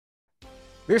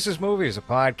This is Movies, a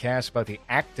podcast about the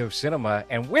act of cinema,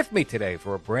 and with me today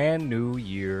for a brand new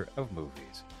year of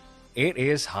movies, it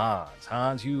is Hans.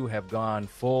 Hans, you have gone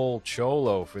full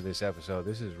cholo for this episode.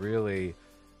 This is really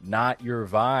not your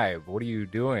vibe. What are you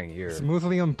doing here?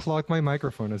 Smoothly unplugged my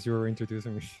microphone as you were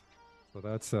introducing me. So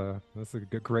that's a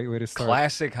great way to start.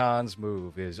 Classic Hans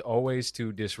move is always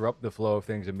to disrupt the flow of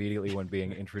things immediately when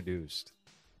being introduced.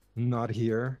 Not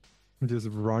here. I'm just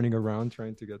running around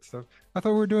trying to get stuff. I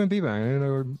thought we were doing B-Bang. I didn't know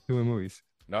we were doing movies.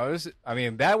 No, I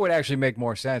mean, that would actually make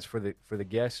more sense for the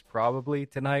guests probably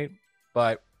tonight,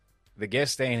 but the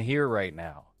guests ain't here right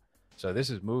now. So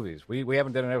this is movies. We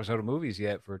haven't done an episode of movies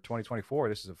yet for 2024.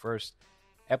 This is the first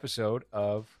episode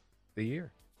of the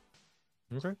year.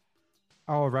 Okay.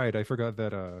 All right. I forgot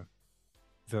that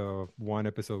the one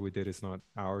episode we did is not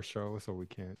our show, so we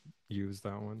can't use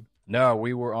that one. No,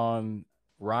 we were on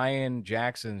Ryan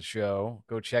Jackson's show.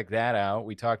 Go check that out.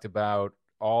 We talked about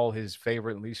all his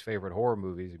favorite and least favorite horror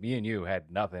movies. Me and you had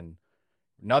nothing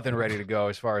ready to go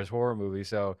as far as horror movies.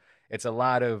 So it's a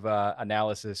lot of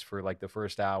analysis for like the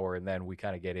first hour, and then we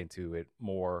kind of get into it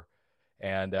more.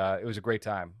 And it was a great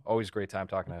time. Always a great time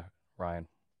talking to Ryan.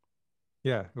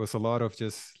 Yeah, it was a lot of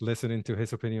just listening to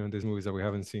his opinion on these movies that we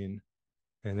haven't seen,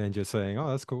 and then just saying, "Oh,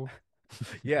 that's cool.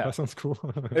 Yeah, That sounds cool."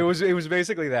 it was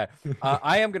basically that.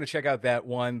 I am going to check out that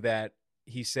one that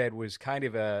he said was kind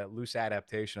of a loose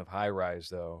adaptation of High Rise,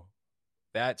 though.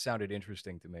 That sounded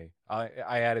interesting to me. I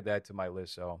added that to my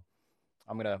list, so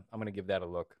I'm gonna give that a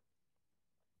look.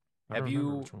 I don't Have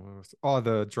remember you which one it was. Oh,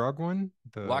 the drug one?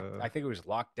 locked? The I think it was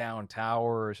Lockdown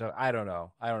Tower or so. I don't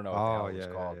know. I don't know what the Oh, hell it was yeah,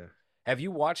 yeah, called. yeah. Have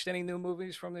you watched any new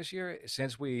movies from this year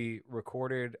since we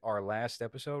recorded our last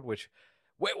episode? Which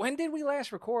when did we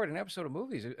last record an episode of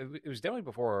movies? It was definitely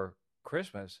before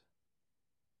Christmas.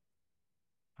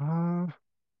 Uh,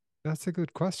 that's a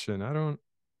good question. I don't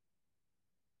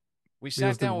We sat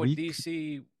because the down with week,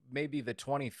 DC maybe the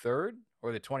 23rd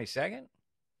or the 22nd.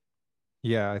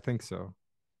 yeah, I think so.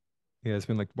 Yeah, it's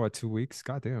been like what, 2 weeks?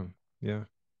 God damn. Yeah.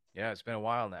 Yeah, it's been a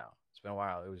while now. It's been a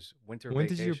while. It was winter When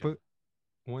did you vacation. put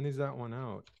when is that one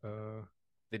out?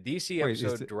 The DC Wait, is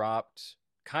episode it dropped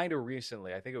kind of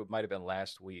recently. I think it might have been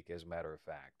last week, as a matter of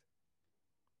fact.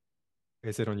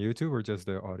 is it on YouTube or just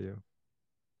the audio?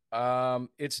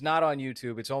 It's not on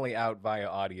YouTube. It's only out via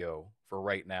audio for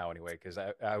right now, anyway. Because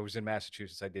I was in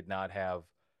Massachusetts, I did not have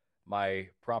my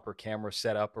proper camera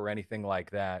set up or anything like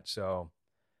that. So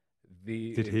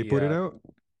Did the he the put it out?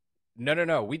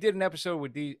 no. We did an episode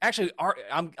with the actually.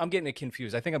 I'm getting it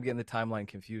confused. I think I'm getting the timeline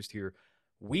confused here.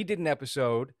 We did an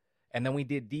episode, and then we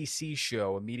did DC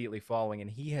show immediately following, and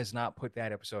he has not put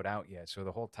that episode out yet. So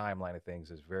the whole timeline of things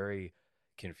is very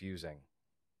confusing.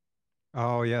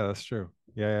 Oh, yeah, that's true.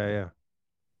 Yeah, yeah, yeah.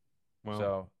 Well,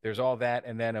 So there's all that,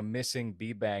 and then a missing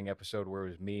B Bang episode where it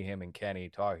was me, him, and Kenny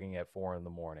talking at 4 in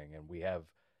the morning, and we have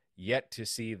yet to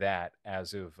see that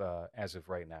as of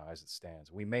right now, as it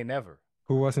stands. We may never.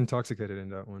 who was intoxicated in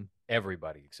that one?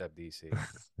 Everybody except DC.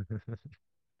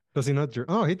 Does he not drink?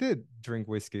 Oh, he did drink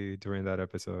whiskey during that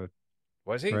episode,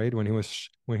 Was he? right? When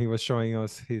he was showing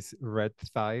us his red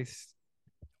thighs.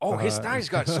 Oh, his Uh, thighs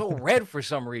got so red for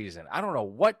some reason. I don't know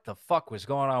what the fuck was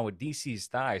going on with DC's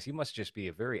thighs. He must just be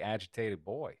a very agitated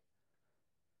boy.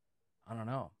 I don't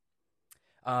know.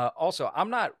 Also, I'm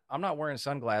not wearing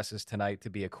sunglasses tonight to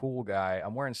be a cool guy.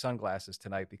 I'm wearing sunglasses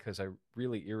tonight because I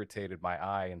really irritated my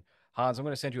eye. And Hans, I'm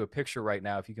going to send you a picture right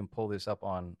now if you can pull this up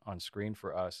on screen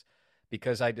for us,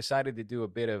 because I decided to do a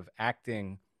bit of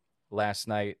acting last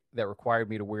night that required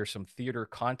me to wear some theater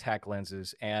contact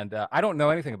lenses. And I don't know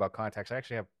anything about contacts. I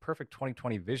actually have perfect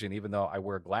 20/20 vision, even though I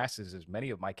wear glasses, as many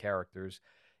of my characters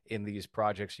in these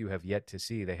projects you have yet to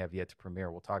see. They have yet to premiere.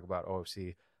 We'll talk about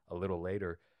OFC a little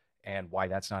later and why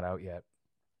that's not out yet.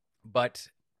 But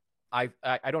I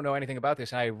don't know anything about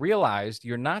this, and I realized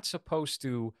you're not supposed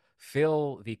to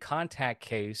fill the contact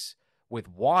case with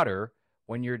water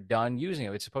when you're done using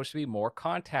it. It's supposed to be more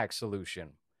contact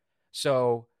solution.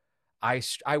 So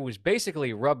I was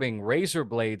basically rubbing razor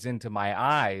blades into my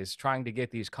eyes trying to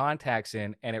get these contacts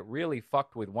in, and it really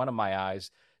fucked with one of my eyes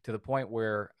to the point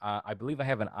where I believe I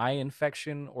have an eye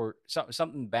infection or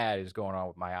something bad is going on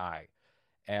with my eye,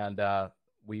 and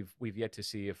we've yet to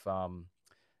see if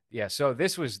yeah. So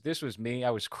this was me.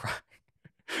 I was crying.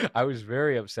 I was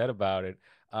very upset about it.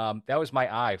 That was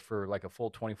my eye for like a full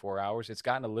 24 hours. It's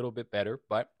gotten a little bit better,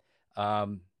 but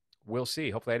um, we'll see.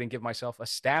 Hopefully, I didn't give myself a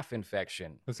staph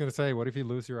infection. I was gonna say, what if you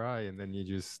lose your eye and then you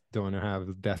just don't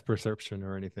have depth perception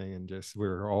or anything, and just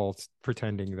we're all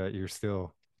pretending that you're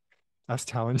still as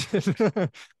talented.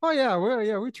 Oh yeah, well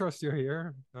yeah, we trust you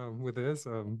here with this.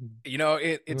 You know,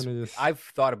 I'm it's gonna just I've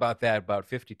thought about that about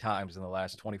 50 times in the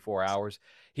last 24 hours.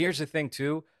 Here's the thing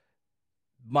too,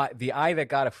 the eye that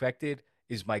got affected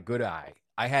is my good eye.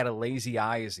 I had a lazy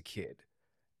eye as a kid,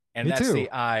 and me that's too. the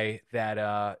eye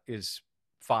that is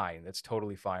fine. That's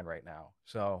totally fine right now.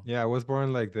 So, Yeah, I was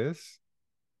born like this.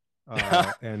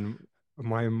 And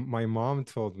my mom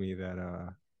told me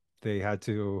that they had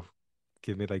to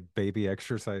give me like baby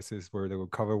exercises where they would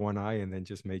cover one eye and then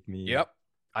just make me yep,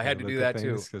 I had to do look at that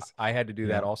things too. because I had to do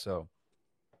that yeah, also.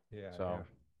 yeah. So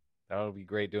that'll be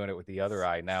great doing it with the other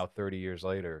eye now, 30 years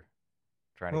later,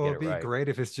 trying to Well, get it'd it be right. great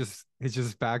if it's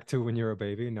just back to when you're a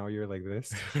baby. Now you're like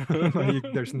this.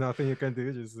 There's nothing you can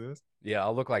do, just this. Yeah,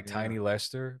 I'll look like Yeah. Tiny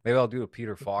Lester. Maybe I'll do a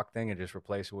Peter Falk thing and just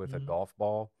replace it with a Mm. golf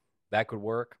ball. That could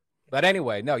work. But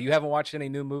anyway, no, you haven't watched any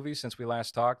new movies since we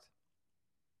last talked?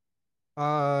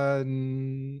 I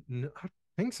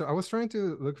think so. I was trying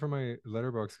to look for my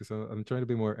letterbox because I'm trying to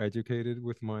be more educated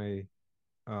with my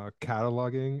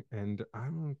cataloging, and I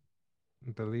don't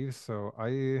believe so.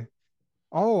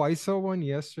 I saw one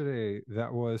yesterday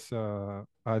that was a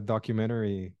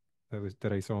documentary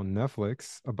that I saw on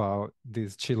Netflix about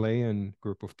this Chilean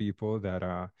group of people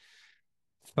that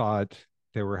thought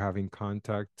they were having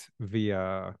contact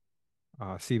via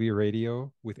CB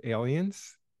radio with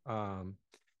aliens. Um,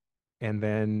 and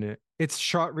then it's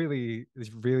shot really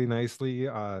nicely.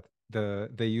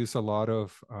 They use a lot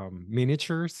of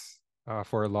miniatures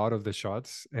for a lot of the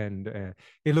shots, and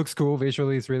it looks cool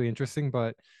visually. It's really interesting,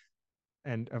 but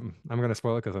and I'm gonna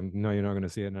spoil it because I know you're not gonna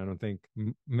see it, and I don't think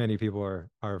many people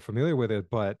are familiar with it.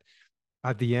 But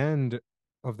at the end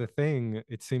of the thing,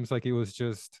 it seems like it was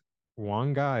just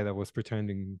one guy that was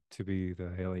pretending to be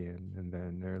the alien, and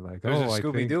then they're like, There's a "Oh, I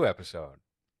Scooby think, Doo episode.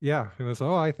 yeah," it was,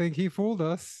 "Oh, I think he fooled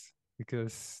us."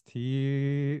 Because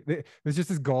it was just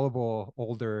this gullible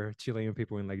older Chilean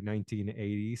people in like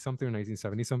 1980 something or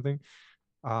 1970 something,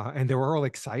 and they were all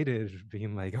excited,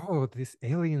 being like, "Oh, these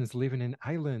aliens live in an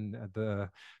island at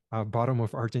the bottom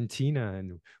of Argentina,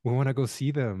 and we want to go see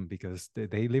them because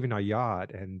they live in a yacht,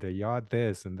 and the yacht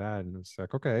this and that." And it's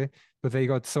like, okay, but they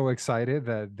got so excited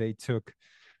that they took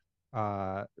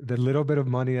the little bit of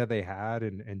money that they had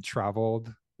and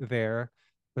traveled there.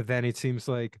 But then it seems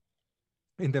like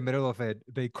in the middle of it,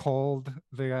 they called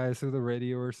the guys through the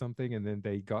radio or something, and then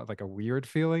they got like a weird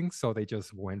feeling, so they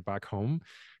just went back home.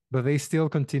 But they still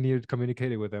continued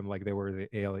communicating with them like they were the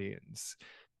aliens.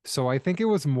 So I think it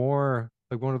was more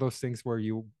like one of those things where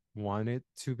you want it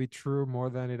to be true more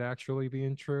than it actually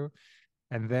being true.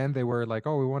 And then they were like,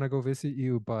 "Oh, we want to go visit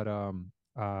you, but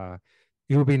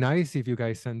it would be nice if you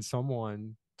guys send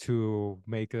someone to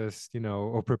make us,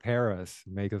 or prepare us,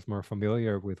 make us more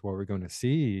familiar with what we're going to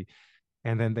see."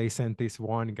 And then they sent this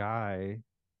one guy,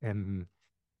 and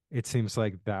it seems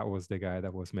like that was the guy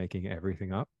that was making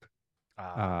everything up.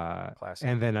 Ah, uh classic.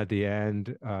 and then at the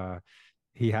end,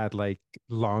 he had like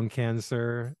lung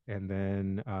cancer, and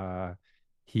then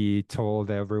he told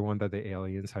everyone that the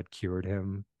aliens had cured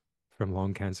him from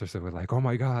lung cancer, so we're like, "Oh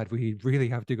my god, we really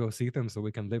have to go see them so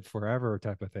we can live forever,"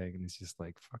 type of thing. And it's just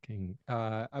like fucking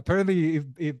apparently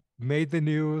it made the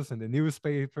news and the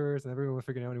newspapers, and everyone was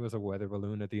figuring out it was a weather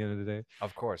balloon at the end of the day.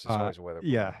 Of course, it's uh always a weather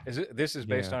yeah, balloon. This is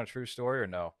based yeah, on a true story or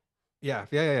no? yeah.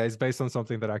 It's based on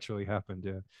something that actually happened.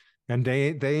 Yeah, and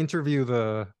they interview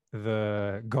the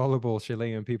gullible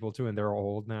Chilean people too, and they're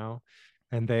old now.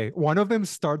 And one of them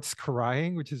starts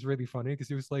crying, which is really funny because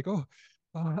he was like, "Oh,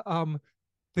 uh, um,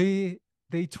 they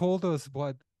they told us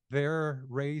what their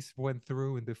race went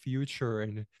through in the future,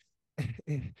 and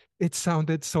it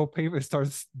sounded so painful." It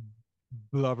starts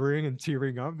blubbering and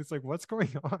tearing up. It's like, what's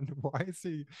going on? Why is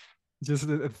he just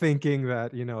thinking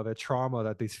that the trauma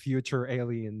that these future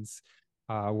aliens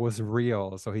was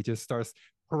real? So he just starts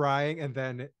crying, and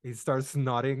then he starts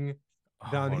nodding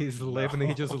down Oh his no. lip, and then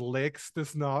he just licks the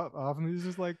snot off, and he's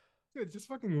just like, "Dude, just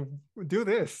fucking do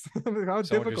this." How Someone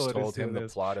just difficult it is told to do him the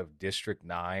this. plot of District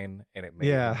 9 and it made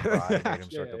him Yeah. cry, made him Yeah,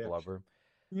 start to yeah, blubber.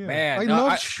 yeah. Man, I no,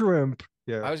 love I shrimp.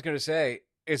 Yeah. I was going to say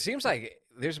it seems like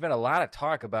there's been a lot of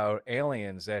talk about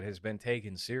aliens that has been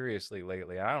taken seriously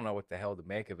lately. I don't know what the hell to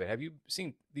make of it. Have you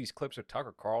seen these clips of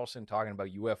Tucker Carlson talking about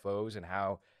UFOs and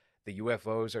how the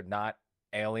UFOs are not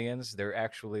aliens? They're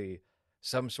actually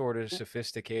some sort of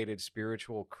sophisticated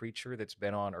spiritual creature that's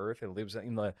been on Earth and lives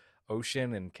in the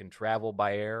ocean and can travel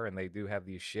by air, and they do have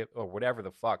these ship or whatever the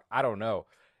fuck. I don't know.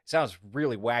 It sounds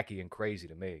really wacky and crazy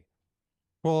to me.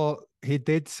 Well, he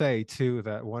did say too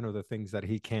that one of the things that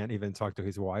he can't even talk to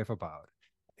his wife about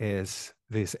is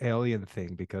this alien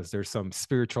thing because there's some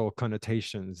spiritual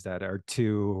connotations that are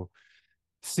too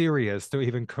serious to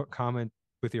even comment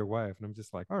with your wife, and I'm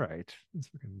just like, all right, it's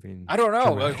fucking being I don't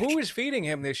know. Like, who dramatic. is feeding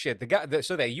him this shit?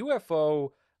 So that UFO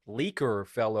leaker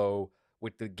fellow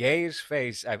with the gayest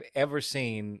face I've ever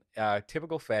seen,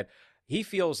 typical Fed. He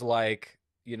feels like,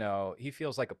 he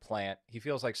feels like a plant. He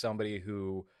feels like somebody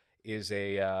who is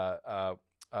a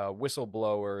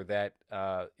whistleblower that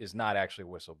is not actually a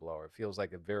whistleblower. It feels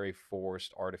like a very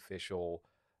forced, artificial,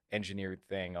 engineered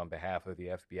thing on behalf of the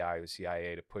FBI or the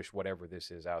CIA to push whatever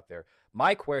this is out there.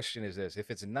 My question is this: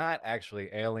 if it's not actually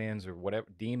aliens or whatever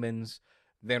demons,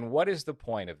 then what is the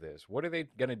point of this? What are they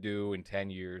going to do in 10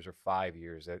 years or 5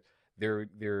 years that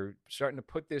they're starting to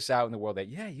put this out in the world that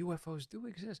yeah, UFOs do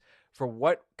exist? For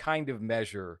what kind of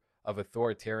measure of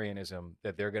authoritarianism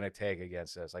that they're going to take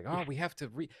against us? Like, oh, we have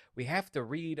to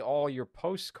read all your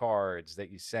postcards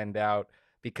that you send out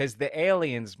because the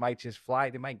aliens might just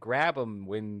fly. They might grab them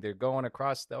when they're going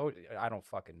across the ocean. I don't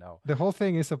fucking know. The whole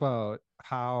thing is about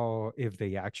how if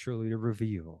they actually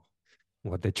reveal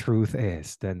what the truth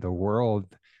is, then the world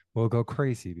will go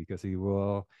crazy because it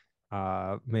will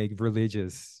make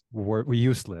religious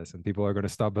useless, and people are going to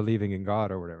stop believing in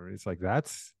God or whatever. It's like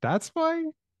that's why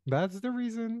that's the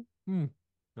reason.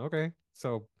 Okay,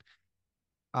 so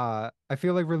I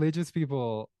feel like religious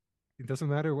people, it doesn't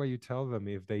matter what you tell them.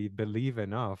 If they believe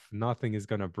enough, nothing is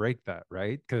going to break that,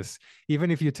 right? Because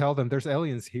even if you tell them there's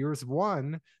aliens, here's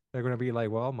one, they're going to be like,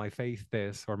 well, my faith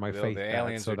this or my The faith that.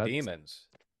 aliens So are that's, demons,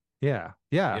 yeah,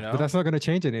 you yeah, but know? that's not going to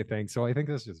change anything. So I think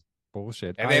that's just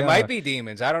bullshit. And they might be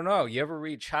demons. I don't know. You ever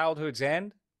read Childhood's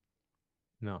End?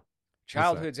 No, what's that?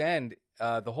 Childhood's End,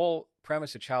 the whole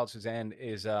premise of Childhood's End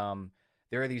is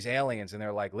there are these aliens, and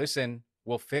they're like, listen,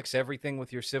 we'll fix everything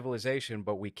with your civilization,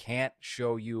 but we can't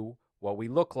show you what we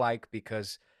look like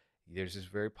because there's this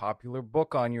very popular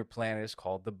book on your planet. It's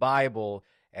called the Bible.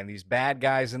 And these bad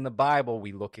guys in the Bible,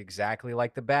 we look exactly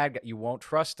like the bad guy. You won't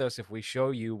trust us if we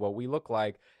show you what we look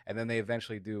like. And then they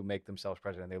eventually do make themselves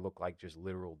president. They look like just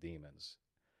literal demons.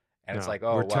 And it's No, like,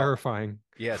 oh, we're well, terrifying.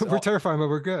 yes, We're all, terrifying, but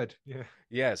we're good. Yeah.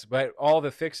 yes, but all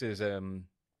the fixes, I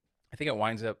think it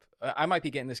winds up. I might be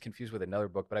getting this confused with another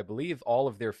book, but I believe all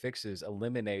of their fixes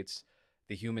eliminates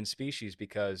the human species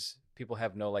because people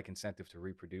have no like incentive to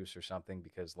reproduce or something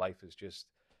because life is just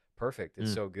perfect.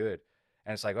 It's Mm. so good,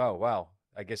 and it's like, oh wow,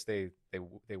 I guess they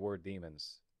were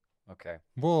demons. Okay,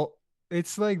 Well,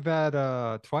 it's like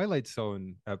that Twilight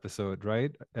Zone episode,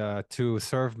 right? To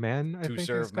Serve Men, I to think it's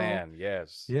serve called. man,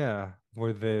 yes. Yeah,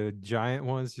 where the giant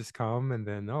ones just come and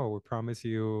then, oh, we promise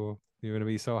you you're gonna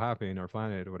be so happy in our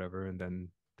planet or whatever, and then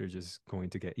they're just going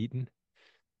to get eaten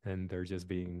and they're just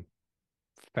being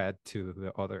fed to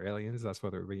the other aliens. That's why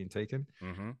they're being taken.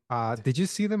 Mm-hmm. Did you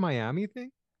see the Miami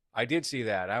thing? I did see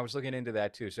that. I was looking into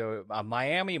that too. So,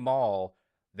 Miami Mall,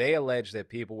 they allege that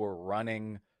people were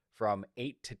running from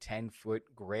 8 to 10 foot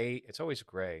gray. It's always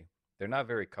gray. They're not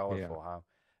very Yeah, colorful, huh?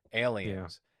 yeah.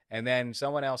 Aliens. And then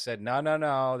someone else said, no, no,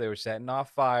 no. They were setting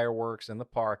off fireworks in the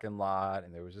parking lot,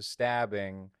 and there was a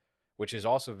stabbing, which is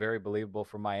also very believable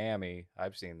for Miami.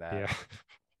 I've seen that, Yeah.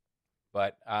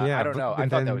 but I Yeah, don't but know. I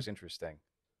and thought that then was interesting.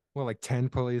 well, like 10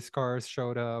 police cars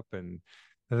showed up. And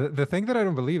the thing that I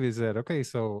don't believe is that, okay,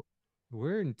 so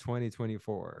we're in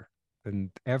 2024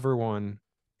 and everyone,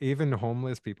 even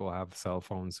homeless people, have cell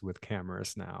phones with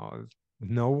cameras now.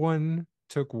 No one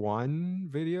took one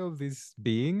video of these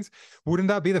beings. Wouldn't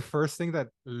that be the first thing that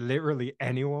literally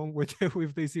anyone would do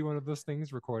if they see one of those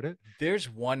things recorded? There's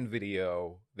one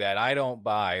video that I don't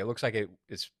buy. It looks like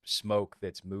it's smoke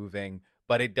that's moving,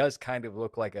 but it does kind of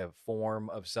look like a form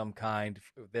of some kind.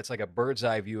 That's like a bird's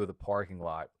eye view of the parking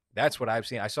lot. That's what I've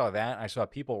seen. I saw that. I saw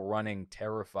people running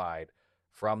terrified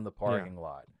from the Yeah, parking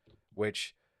lot,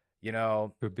 which, you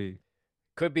know, could be.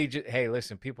 could be just, hey,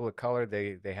 listen, people of color,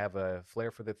 they have a flair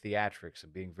for the theatrics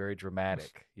and being very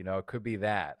dramatic. It could be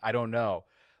that. I don't know.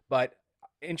 But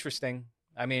interesting.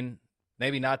 I mean,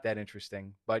 maybe not that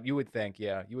interesting, but you would think,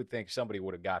 yeah, you would think somebody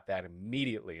would have got that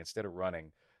immediately instead of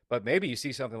running. But maybe you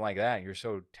see something like that and you're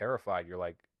so terrified, you're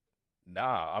like,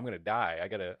 nah, I'm gonna die. I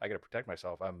gotta protect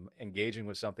myself. I'm engaging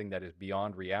with something that is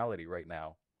beyond reality right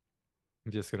now.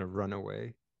 I'm just gonna run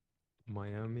away.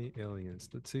 Miami aliens.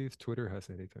 Let's see if Twitter has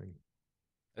anything.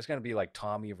 It's gonna be like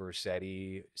Tommy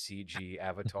Vercetti, CG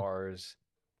avatars,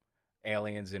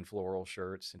 aliens in floral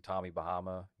shirts and Tommy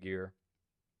Bahama gear.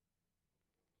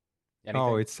 Oh,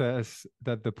 Anything? it says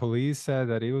that the police said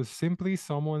that it was simply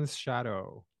someone's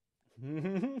shadow.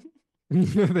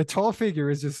 The tall figure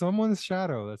is just someone's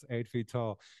shadow that's 8 feet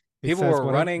tall. It People says were whatever.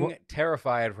 What? running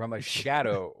terrified from a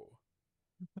shadow.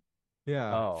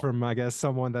 Yeah, Oh, from I guess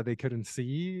someone that they couldn't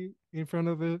see in front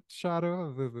of the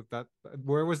shadow. That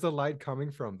where was the light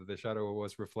coming from that the shadow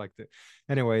was reflected?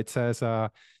 Anyway, it says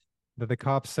that the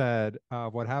cops said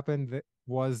what happened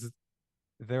was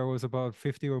there was about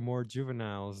 50 or more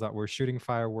juveniles that were shooting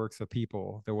fireworks at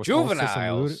people. There was also some loot.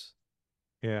 Juveniles.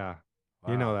 Yeah,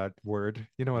 you know Wow. that word.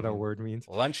 You know what that Hmm. word means.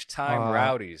 Lunchtime Uh,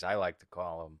 rowdies, I like to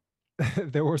call them.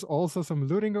 there was also some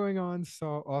looting going on.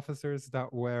 So officers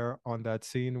that were on that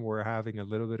scene were having a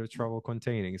little bit of trouble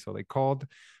containing. So they called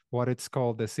what it's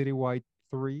called the citywide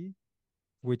three,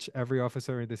 which every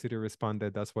officer in the city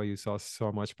responded. That's why you saw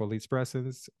so much police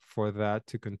presence for that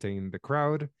to contain the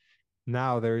crowd.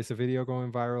 Now there is a video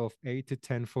going viral of 8 to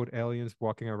 10 foot aliens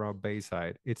walking around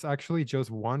Bayside. It's actually just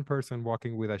one person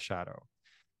walking with a shadow.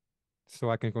 So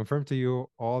I can confirm to you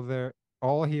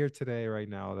all here today right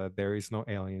now that there is no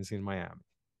aliens in Miami.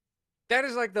 That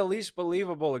is like the least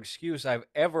believable excuse I've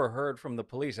ever heard from the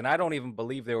police. And I don't even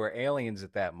believe there were aliens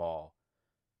at that mall.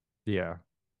 Yeah.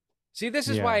 See, this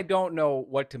is why Yeah. I don't know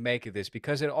what to make of this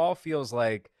because it all feels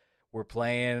like we're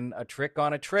playing a trick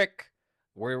on a trick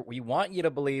where we want you to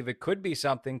believe it could be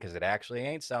something because it actually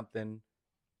ain't something.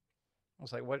 I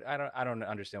was like, what? I don't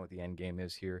understand what the end game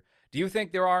is here. Do you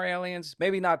think there are aliens?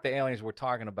 Maybe not the aliens we're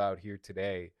talking about here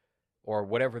today, or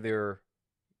whatever they're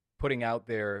putting out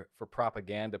there for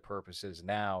propaganda purposes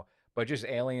now, but just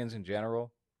aliens in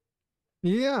general.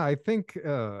 Yeah, I think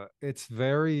it's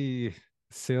very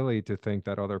silly to think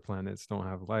that other planets don't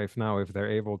have life. Now, if they're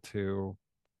able to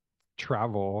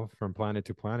travel from planet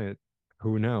to planet,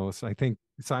 who knows? I think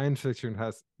science fiction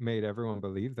has made everyone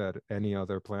believe that any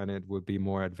other planet would be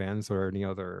more advanced or any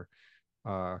other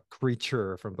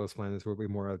creature from those planets would be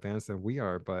more advanced than we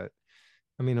are. But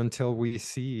I mean, until we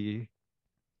see,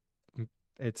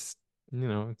 it's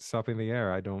it's up in the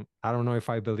air. I don't know if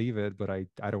I believe it, but I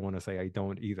don't want to say I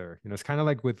don't either. It's kind of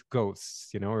like with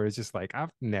ghosts, or it's just like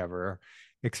I've never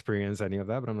experienced any of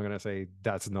that, but I'm not gonna say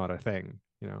that's not a thing.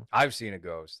 I've seen a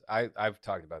ghost. I've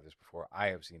talked about this before. I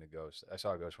have seen a ghost. I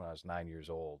saw a ghost when I was 9 years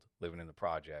old, living in the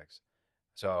projects.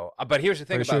 So, but here's the Are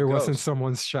thing you sure about it wasn't ghosts.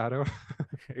 someone's shadow?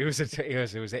 It was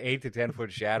an 8 to 10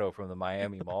 foot shadow from the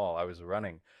Miami Mall. I was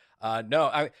running.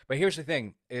 No, but here's the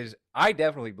thing: is I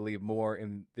definitely believe more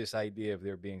in this idea of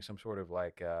there being some sort of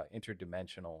like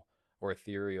interdimensional or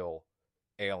ethereal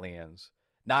aliens,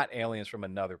 not aliens from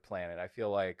another planet. I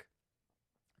feel like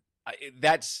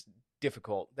that's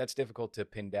difficult. That's difficult to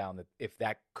pin down that if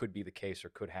that could be the case or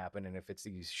could happen, and if it's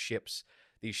these ships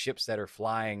that are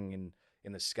flying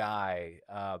in the sky,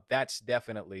 that's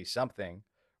definitely something,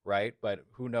 right? But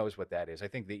who knows what that is? I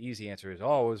think the easy answer is,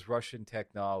 oh, it was Russian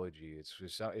technology. It's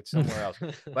somewhere else,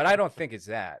 but I don't think it's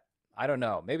that. I don't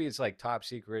know. Maybe it's like top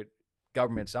secret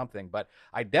government something, but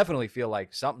I definitely feel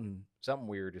like something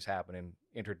weird is happening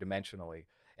interdimensionally.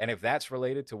 And if that's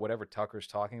related to whatever Tucker's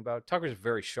talking about, Tucker's a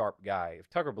very sharp guy. If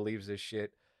Tucker believes this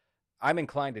shit, I'm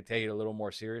inclined to take it a little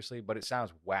more seriously, but it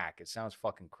sounds whack. It sounds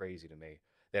fucking crazy to me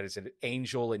that it's an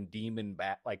angel and demon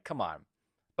bat. Like, come on.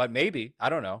 But maybe, I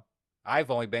don't know.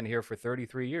 I've only been here for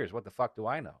 33 years. What the fuck do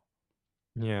I know?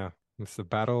 Yeah, it's the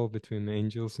battle between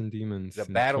angels and The demons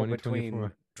in battle between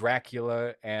 2024.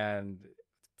 Dracula and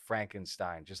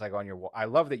Frankenstein, just like on your wall. I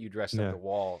love that you dressed up Yeah. the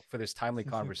wall for this timely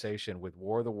conversation with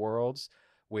War of the Worlds,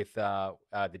 with The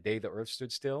Day the Earth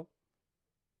Stood Still.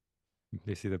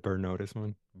 You see the burn notice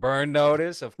one? Burn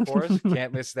Notice, of course.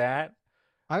 Can't miss that.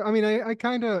 I mean, I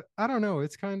kind of, I don't know.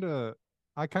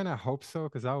 I kind of hope so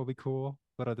because that would be cool.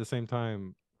 But at the same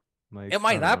time, like, It I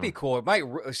might don't not be know. cool. It might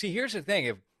see. Here's the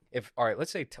thing: if all right,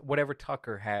 let's say whatever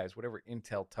Tucker has, whatever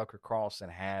intel Tucker Carlson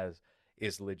has,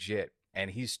 is legit,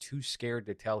 and he's too scared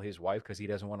to tell his wife because he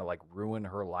doesn't want to like ruin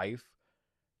her life.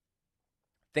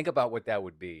 Think about what that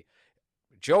would be.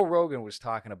 Joe Rogan was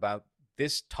talking about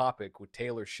this topic with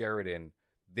Taylor Sheridan,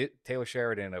 Taylor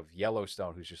Sheridan of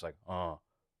Yellowstone, who's just like, huh,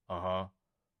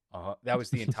 That was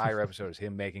the entire episode, is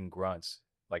him making grunts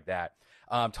like that.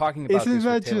 Talking about Isn't this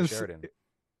with that Taylor just, Sheridan.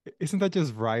 isn't that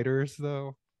just writers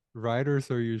though? Writers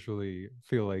are usually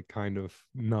feel like kind of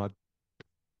not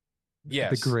the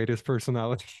Yes, greatest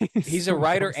personalities he's a when it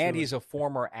writer comes to and like, he's a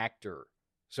former actor.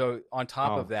 So on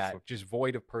top of oh, that, so just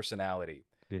void of personality.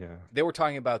 yeah. They were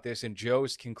talking about this, and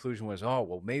Joe's conclusion was, "Oh,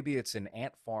 well, maybe it's an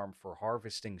ant farm for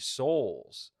harvesting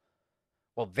souls."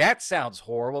 Well, that sounds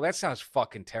horrible. That sounds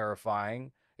fucking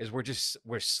terrifying. Is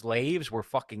we're slaves? We're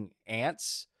fucking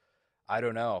ants? I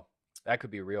don't know. That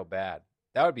could be real bad.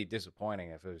 That would be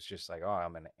disappointing if it was just like, "Oh,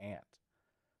 I'm an ant.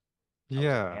 I was an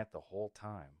Yeah. ant the whole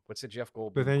time." What's the Jeff But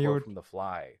Goldblum then you quote would, from The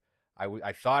Fly?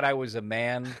 I thought I was a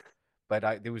man,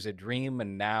 but there was a dream,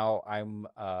 and now I'm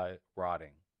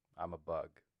rotting. I'm a bug.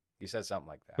 He said something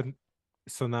like but that.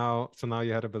 so now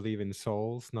you had to believe in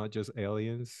souls, not just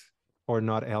aliens, or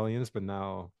not aliens, but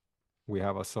now we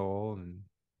have a soul, and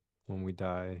when we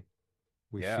die.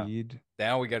 We Yeah. feed.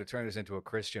 Now we got to turn this into a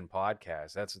Christian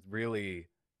podcast. That's really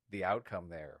the outcome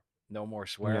there. No more Yeah,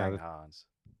 swearing, Hans.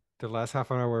 the last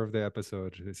half an hour of the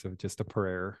episode is just a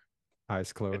prayer,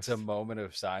 eyes It's a closed. moment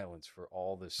of silence for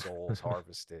all the souls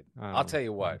harvested. I'll Oh, tell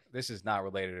you what, this is not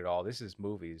related at all. This is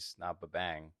movies, not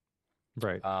Babang.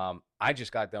 right. I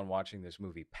just got done watching this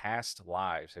movie, Past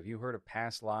Lives. Have you heard of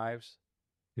Past Lives?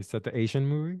 Is that the Asian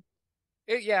movie?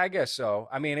 Yeah, I guess so.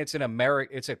 I mean, it's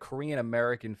a Korean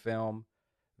American film.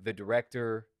 The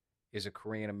director is a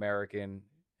Korean American,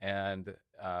 and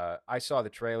I saw the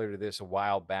trailer to this a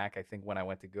while back. I think when I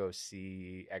went to go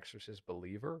see Exorcist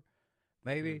Believer, Mm.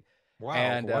 maybe. Wow,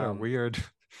 And what a weird,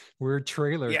 weird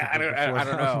trailer to yeah, put before I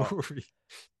don't that know. movie.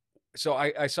 So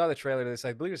I saw the trailer to this.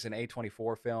 I believe it's an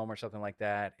A24 film or something like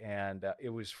that, and it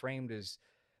was framed as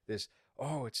this.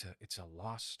 Oh, it's a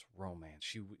lost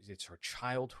romance. It's her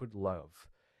childhood love,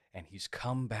 and he's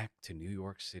come back to New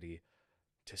York City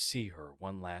to see her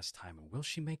one last time. And will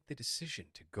she make the decision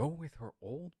to go with her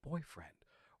old boyfriend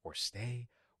or stay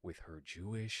with her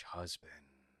Jewish husband?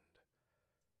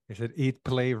 Is it Eat,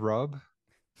 Play, Rub?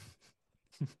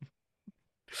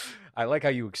 I like how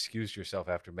you excused yourself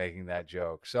after making that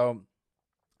joke. So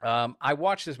I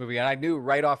watched this movie and I knew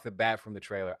right off the bat from the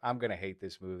trailer, I'm going to hate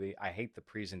this movie. I hate the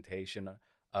presentation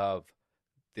of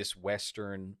this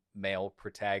Western male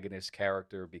protagonist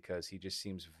character because he just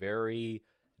seems very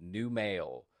new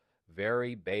male,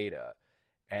 very beta.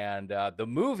 And the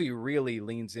movie really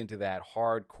leans into that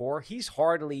hardcore. He's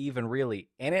hardly even really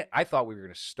in it. I thought we were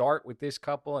going to start with this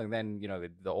couple and then,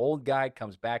 the old guy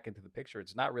comes back into the picture.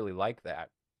 It's not really like that.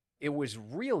 It was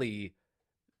really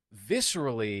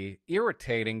viscerally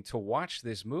irritating to watch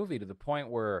this movie to the point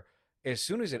where as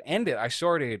soon as it ended, I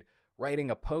started writing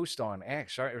a post on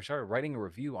X, started writing a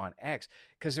review on X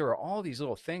because there are all these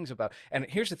little things about. And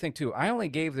here's the thing, too. I only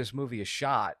gave this movie a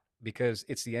shot because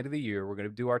it's the end of the year. We're going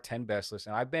to do our 10 best list.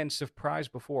 And I've been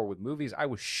surprised before with movies I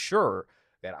was sure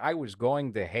that I was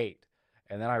going to hate.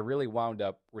 And then I really wound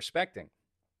up respecting.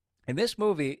 And this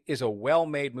movie is a well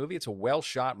made movie. It's a well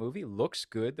shot movie. It looks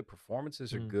good. The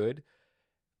performances are Mm. good.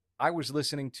 I was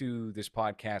listening to this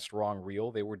podcast, Wrong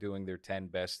Reel. They were doing their 10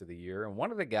 best of the year. And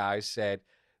one of the guys said,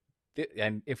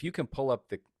 and if you can pull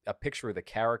up a picture of the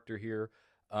character here,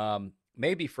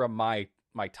 maybe from my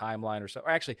timeline or so, or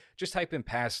actually just type in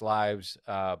past lives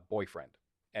boyfriend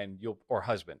and or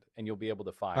husband, and you'll be able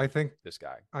to I find think this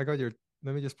guy. I got your.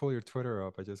 Let me just pull your Twitter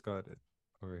up. I just got it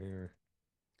over here.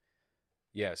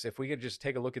 Yes, if we could just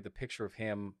take a look at the picture of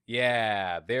him.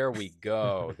 Yeah, there we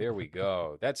go. There we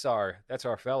go. That's our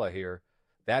fella here.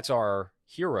 That's our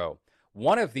hero.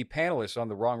 One of the panelists on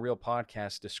the Wrong Reel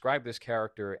podcast described this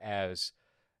character as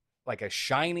like a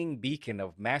shining beacon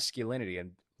of masculinity.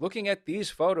 And looking at these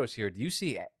photos here, do you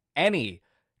see any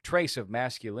trace of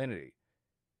masculinity?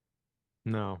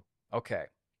 No. Okay.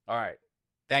 All right.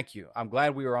 Thank you. I'm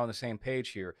glad we were on the same page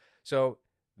here. So,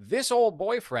 this old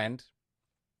boyfriend,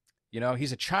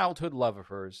 he's a childhood love of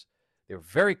hers. They're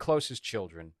very close as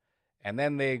children. And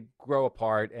then they grow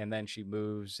apart, and then she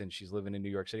moves and she's living in New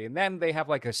York City. And then they have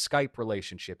like a Skype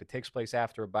relationship. It takes place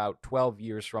after about 12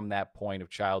 years from that point of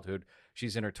childhood.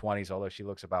 She's in her 20s, although she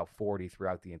looks about 40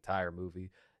 throughout the entire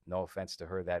movie. No offense to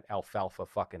her. That alfalfa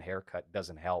fucking haircut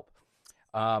doesn't help.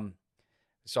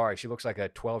 Sorry, she looks like a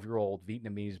 12-year-old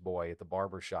Vietnamese boy at the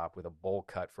barber shop with a bowl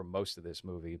cut for most of this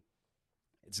movie.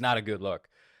 It's not a good look.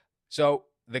 So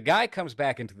the guy comes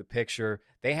back into the picture.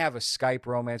 They have a Skype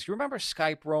romance. You remember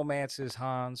Skype romances,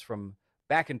 Hans, from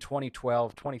back in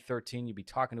 2012, 2013? You'd be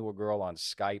talking to a girl on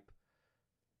Skype.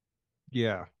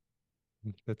 Yeah.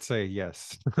 Let's say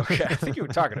yes. Okay, I think you were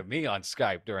talking to me on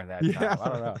Skype during that Yeah. time. I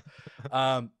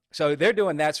don't know. So they're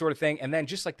doing that sort of thing. And then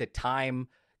just like the time,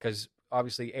 because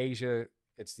obviously Asia,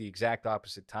 it's the exact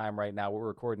opposite time right now. We're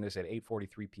recording this at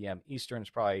 8:43 p.m. Eastern.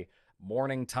 It's probably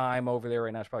morning time over there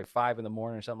right now. It's probably 5 in the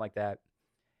morning or something like that.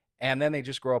 And then they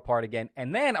just grow apart again.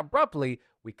 And then abruptly,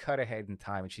 we cut ahead in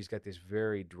time, and she's got this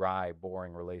very dry,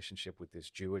 boring relationship with this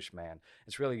Jewish man.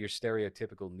 It's really your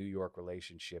stereotypical New York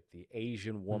relationship, the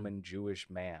Asian woman, Jewish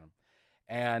man.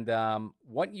 And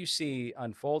what you see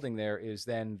unfolding there is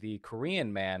then the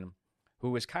Korean man,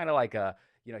 who is kind of like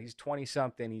he's 20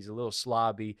 something. He's a little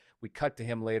slobby. We cut to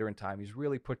him later in time. He's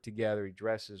really put together. He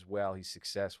dresses well. He's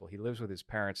successful. He lives with his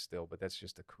parents still, but that's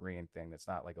just a Korean thing. That's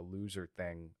not like a loser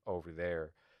thing over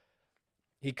there.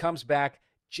 He comes back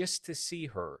just to see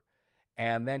her.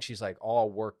 And then she's like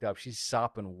all worked up. She's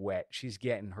sopping wet. She's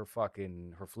getting her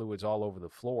fluids all over the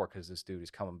floor because this dude is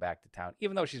coming back to town,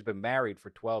 even though she's been married for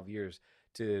 12 years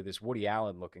to this Woody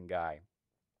Allen looking guy.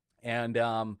 And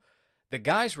the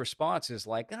guy's response is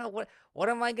like, "Oh, what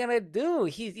am I gonna do?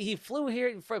 He flew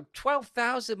here from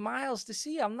 12,000 miles to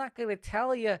see. I'm not gonna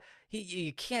tell you.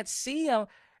 You can't see him."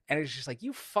 And it's just like,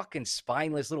 you fucking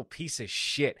spineless little piece of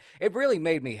shit. It really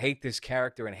made me hate this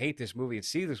character and hate this movie and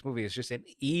see this movie as just an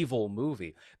evil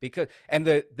movie. Because and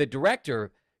the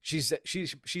director, she's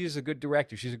a good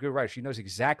director. She's a good writer. She knows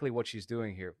exactly what she's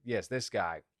doing here. Yes, this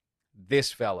guy,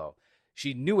 this fellow.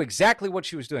 She knew exactly what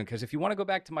she was doing, because if you want to go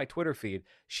back to my Twitter feed,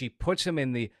 she puts him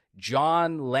in the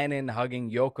John Lennon hugging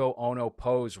Yoko Ono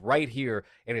pose right here.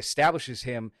 It establishes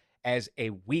him as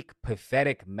a weak,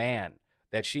 pathetic man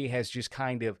that she has just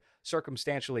kind of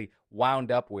circumstantially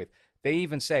wound up with. They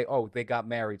even say, oh, they got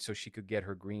married so she could get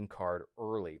her green card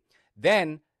early.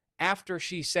 Then, after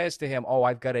she says to him, oh,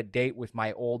 I've got a date with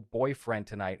my old boyfriend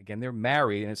tonight. Again, they're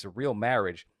married and it's a real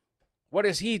marriage. What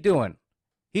is he doing?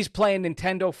 He's playing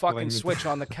Nintendo fucking Switch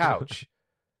on the couch.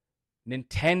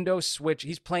 Nintendo Switch.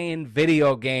 He's playing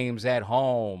video games at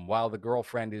home while the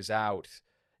girlfriend is out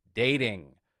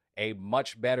dating a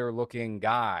much better looking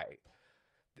guy.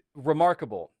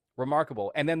 Remarkable.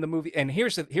 Remarkable. And then the movie, and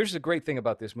here's the great thing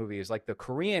about this movie is like the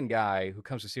Korean guy who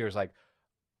comes to see her is like,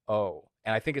 oh,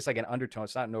 and I think it's like an undertone.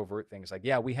 It's not an overt thing. It's like,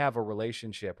 yeah, we have a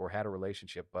relationship or had a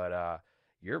relationship, but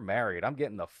you're married. I'm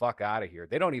getting the fuck out of here.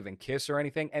 They don't even kiss or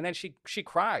anything. And then she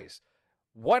cries.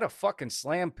 What a fucking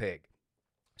slam pig.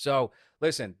 So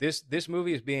listen, this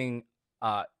movie is being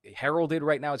heralded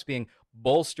right now. It's being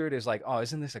bolstered as like, oh,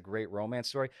 isn't this a great romance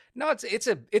story? No,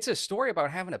 it's a story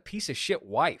about having a piece of shit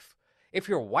wife. If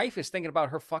your wife is thinking about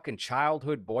her fucking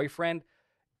childhood boyfriend,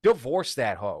 divorce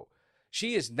that hoe.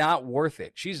 She is not worth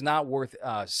it. She's not worth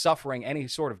suffering any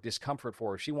sort of discomfort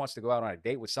for her. She wants to go out on a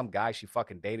date with some guy she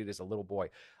fucking dated as a little boy.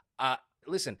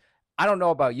 Listen, I don't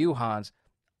know about you, Hans.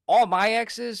 All my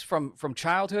exes from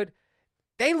childhood,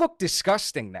 they look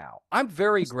disgusting now. I'm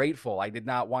very grateful I did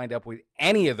not wind up with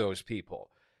any of those people.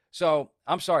 So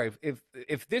I'm sorry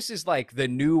if this is like the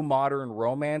new modern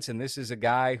romance and this is a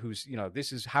guy who's,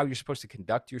 this is how you're supposed to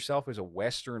conduct yourself as a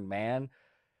Western man.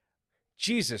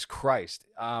 Jesus Christ.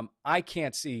 I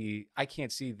can't see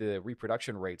the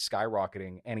reproduction rate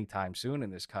skyrocketing anytime soon in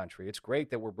this country. It's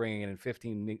great that we're bringing in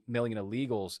 15 million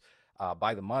illegals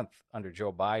by the month under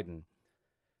Joe Biden.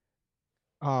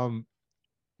 Um,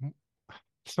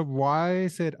 so why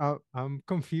is it? I'm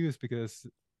confused because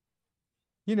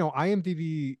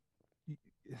IMDb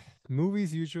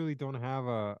movies usually don't have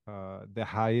the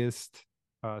highest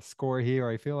score here.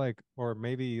 I feel like, or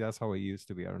maybe that's how it used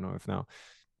to be. I don't know if now.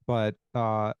 But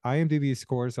IMDb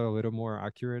scores are a little more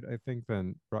accurate, I think,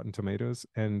 than Rotten Tomatoes,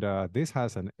 and this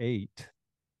has an 8.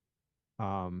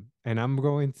 And I'm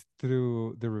going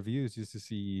through the reviews just to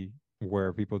see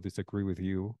where people disagree with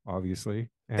you, obviously.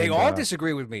 They And all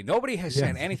disagree with me. Nobody has yeah,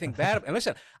 said anything bad. And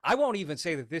listen, I won't even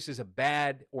say that this is a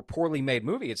bad or poorly made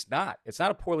movie. It's not. It's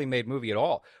not a poorly made movie at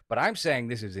all. But I'm saying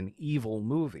this is an evil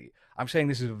movie. I'm saying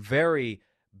this is very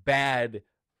bad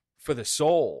for the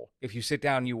soul. If you sit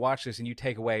down and you watch this and you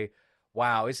take away,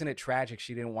 wow, isn't it tragic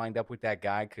she didn't wind up with that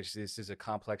guy because this is a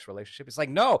complex relationship? It's like,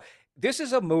 no, this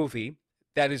is a movie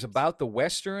that is about the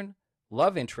Western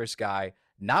love interest guy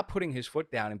not putting his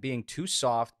foot down and being too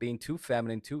soft, being too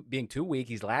feminine, being too weak.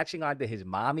 He's latching onto his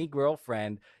mommy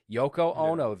girlfriend, Yoko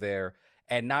Ono, there,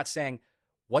 and not saying,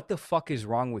 what the fuck is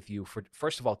wrong with you for,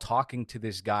 first of all, talking to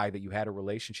this guy that you had a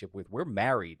relationship with? We're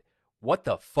married. What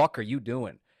the fuck are you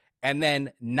doing? And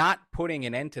then not putting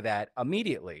an end to that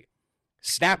immediately,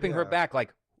 snapping her yeah. back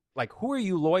like who are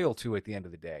you loyal to at the end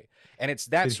of the day? And it's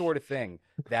that sort of thing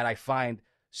that I find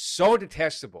so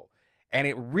detestable. And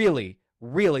it really,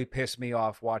 really pissed me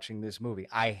off watching this movie.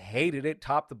 I hated it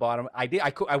top to bottom. I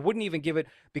wouldn't even give it,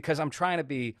 because I'm trying to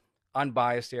be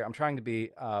unbiased here. I'm trying to be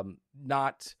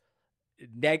not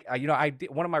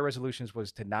one of my resolutions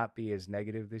was to not be as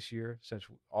negative this year, since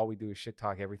all we do is shit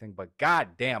talk everything. But god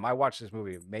damn, I watched this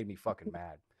movie. It made me fucking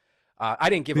mad.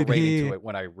 I didn't give a Did rating to he it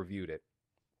when I reviewed it.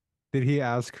 did he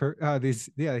ask her this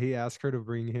yeah, he asked her to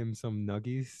bring him some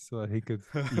nuggies so that he could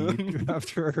eat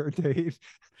after her date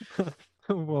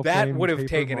while That playing would have Paper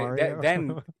taken it. Mario?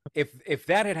 Then, if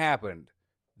that had happened,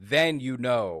 then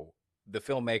the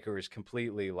filmmaker is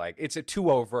completely like, it's a too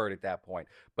overt at that point.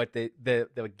 But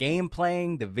the game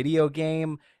playing, the video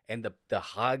game, and the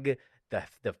hug,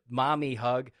 the mommy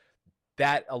hug,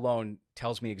 that alone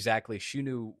tells me exactly she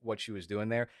knew what she was doing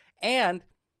there. And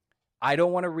I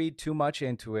don't want to read too much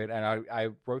into it, and I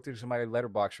wrote this in my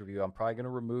letterbox review. I'm probably going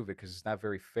to remove it because it's not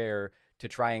very fair to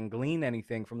try and glean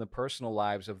anything from the personal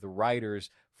lives of the writers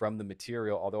from the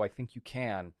material, although I think you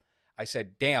can. I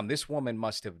said, damn, this woman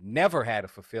must have never had a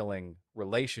fulfilling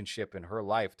relationship in her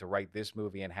life to write this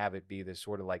movie and have it be this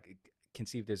sort of like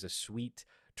conceived as a sweet,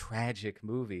 tragic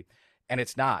movie. And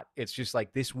it's not. It's just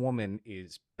like this woman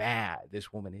is bad.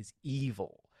 This woman is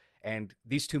evil. And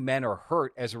these two men are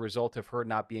hurt as a result of her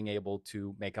not being able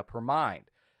to make up her mind.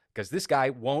 Because this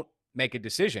guy won't make a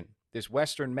decision. This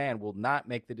Western man will not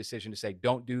make the decision to say,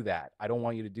 don't do that. I don't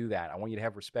want you to do that. I want you to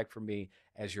have respect for me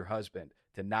as your husband,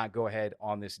 to not go ahead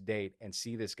on this date and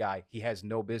see this guy. He has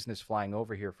no business flying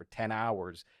over here for 10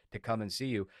 hours to come and see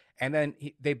you. And then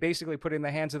they basically put it in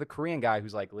the hands of the Korean guy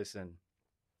who's like, listen,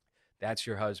 that's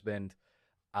your husband.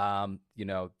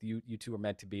 You two are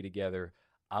meant to be together.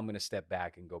 I'm going to step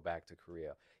back and go back to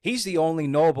Korea. He's the only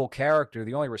noble character,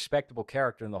 the only respectable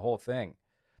character in the whole thing.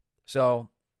 So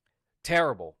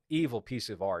terrible, evil piece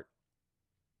of art.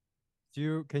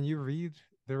 Can you read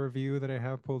the review that I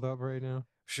have pulled up right now?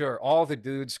 Sure. All the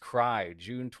Dudes Cry,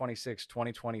 June 26,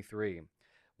 2023.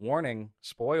 Warning,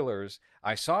 spoilers.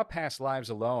 I saw Past Lives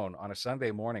alone on a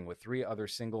Sunday morning with 3 other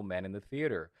single men in the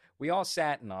theater. We all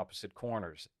sat in opposite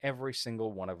corners. Every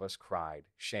single one of us cried,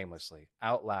 shamelessly,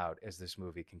 out loud as this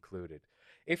movie concluded.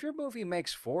 If your movie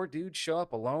makes 4 dudes show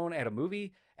up alone at a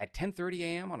movie at 10:30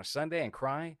 a.m. on a Sunday and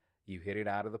cry, you hit it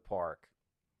out of the park.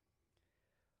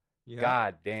 Yeah.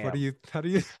 God What do damn. you? How do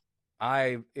you?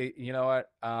 You know what?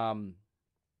 I'm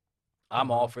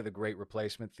all for the great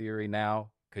replacement theory now,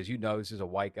 because this is a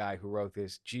white guy who wrote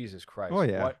this. Jesus Oh Christ.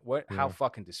 yeah, How yeah.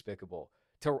 fucking despicable.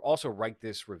 To also write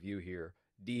this review here,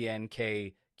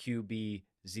 DNKQBZW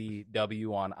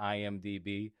on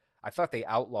IMDb. I thought they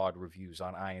outlawed reviews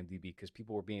on IMDb because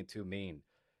people were being too mean. Well,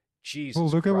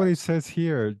 Jesus look at what it Christ. says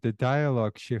here. The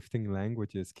dialogue shifting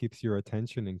languages keeps your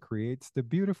attention and creates the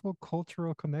beautiful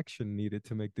cultural connection needed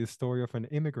to make this story of an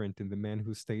immigrant and the man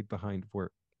who stayed behind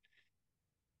work.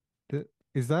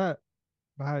 Is that?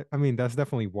 I mean, that's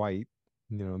definitely white.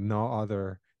 No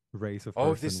other race of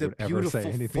Oh, this person is a would ever say beautiful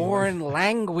anything like foreign that.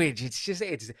 language.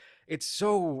 It's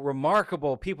so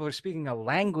remarkable. People are speaking a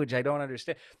language I don't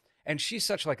understand. And she's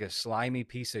such like a slimy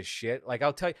piece of shit. Like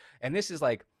I'll tell you, and this is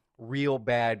like real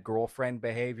bad girlfriend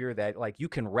behavior that like you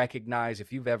can recognize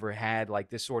if you've ever had like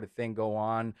this sort of thing go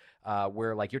on,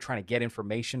 where like you're trying to get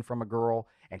information from a girl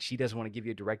and she doesn't want to give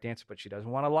you a direct answer, but she doesn't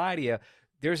want to lie to you.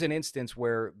 There's an instance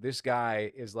where this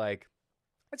guy is like,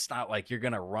 it's not like you're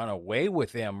gonna run away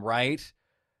with him, right?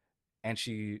 And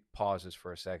she pauses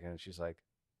for a second and she's like,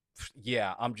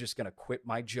 yeah, I'm just going to quit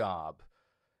my job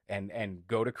and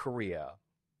go to Korea.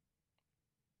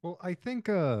 Well, I think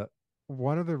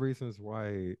one of the reasons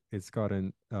why it's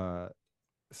gotten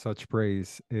such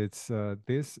praise, it's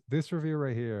this review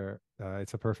right here.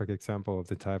 It's a perfect example of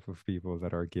the type of people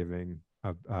that are giving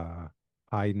a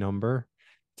high number.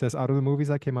 It says, out of the movies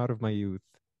that came out of my youth,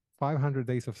 500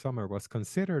 Days of Summer was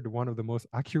considered one of the most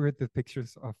accurate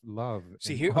depictions of love.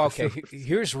 See End here, quote. So, okay,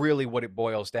 here's really what it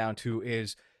boils down to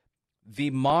is the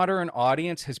modern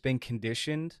audience has been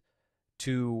conditioned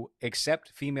to accept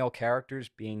female characters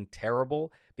being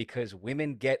terrible because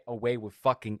women get away with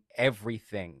fucking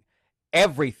everything.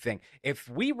 Everything. If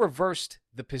we reversed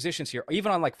the positions here,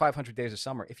 even on like 500 Days of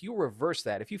Summer, if you reverse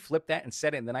that, if you flip that and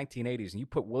set it in the 1980s and you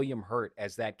put William Hurt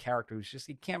as that character who's just,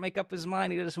 he can't make up his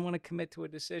mind, he doesn't want to commit to a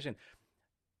decision.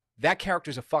 That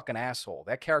character's a fucking asshole.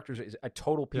 That character is a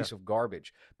total yeah. piece of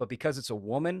garbage. But because it's a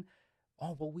woman,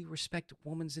 oh, well, we respect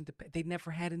women's independence. They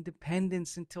never had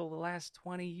independence until the last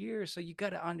 20 years. So you got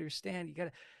to understand, you got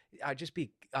to just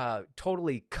be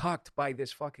totally cucked by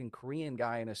this fucking Korean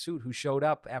guy in a suit who showed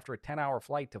up after a 10-hour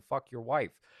flight to fuck your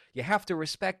wife. You have to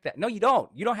respect that. No, you don't.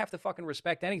 You don't have to fucking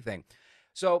respect anything.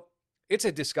 So it's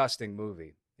a disgusting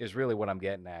movie, is really what I'm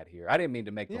getting at here. I didn't mean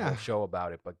to make the Yeah. whole show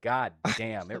about it, but god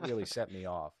damn, it really set me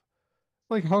off.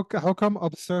 Like how come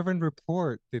Observe and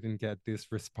Report didn't get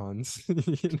this response?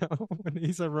 When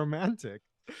he's a romantic.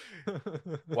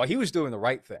 Well, he was doing the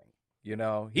right thing. He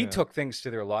Yeah. took things to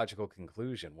their logical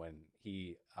conclusion when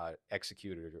he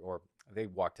executed, or they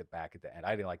walked it back at the end.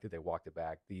 I didn't like that they walked it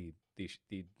back. The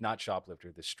not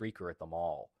shoplifter, the streaker at the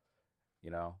mall,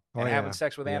 Oh and having yeah.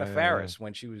 sex with Anna Yeah, yeah, yeah. Faris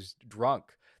when she was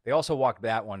drunk. They also walked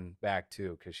that one back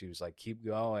too because she was like, "Keep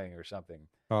going" or something.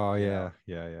 Oh You know,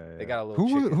 yeah. Yeah, yeah, they yeah. got a little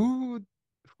Who chicken.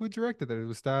 who directed it?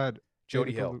 Was that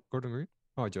Jody David Hill. Gordon Green?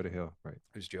 Oh, Jody Hill, right.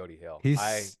 Who's Jody Hill? I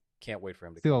He's can't wait for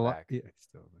him to still come alive. back. Yeah, he's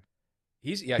still alive.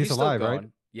 He's He's still alive, right?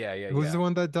 going. Yeah, yeah, Who's yeah. the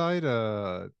one that died?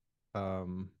 What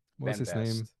was Ben his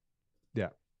name? Best. Yeah,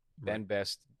 right. Ben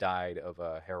Best died of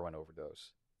a heroin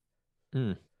overdose.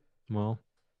 Mm. Well,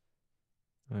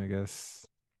 I guess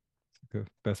the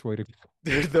best way to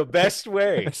The best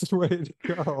way. best way to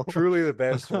go. Truly the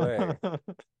best way.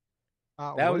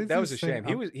 What is That was this a thing?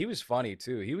 shame. He was funny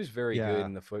too. He was very good Yeah,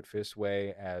 in the Foot Fist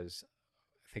way as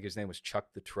I think his name was Chuck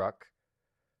the Truck.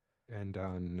 and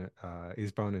on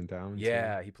Eastbound and Down too.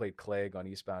 Yeah, he played Clegg on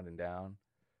Eastbound and Down.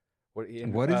 What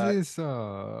in What is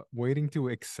this Waiting to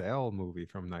Excel movie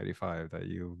from 95 that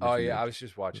you Oh yeah, I reviewed? was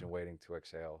just watching Waiting to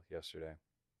Exhale yesterday.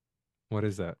 What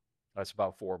is that? That's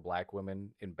about four black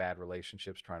women in bad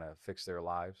relationships trying to fix their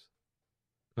lives.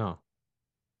 No.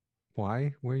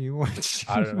 Why were you I don't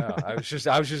watching know. that? I was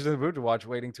just in the mood to watch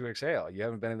Waiting to Exhale. You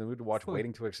haven't been in the mood to It's watch like,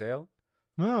 Waiting to Exhale?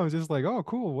 no, it's just like, oh,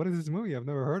 cool. What is this movie? I've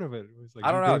never heard of it. It was like I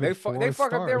you don't know. gave it They four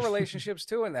fuck up their stars. relationships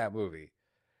too in that movie.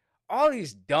 All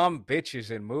these dumb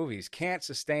bitches in movies can't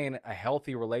sustain a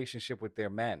healthy relationship with their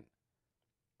men.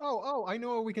 I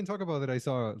know what we can talk about that I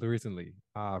saw recently.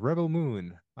 Rebel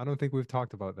Moon. I don't think we've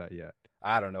talked about that yet.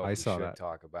 I don't know if I we saw should that.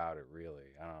 talk about it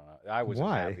really. I don't know. I wasn't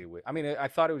Why? happy with. I mean, I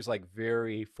thought it was like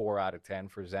very 4 out of 10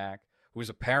 for Zach, who was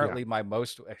Yeah. apparently my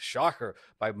most shocker,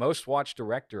 my most watched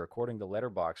director according to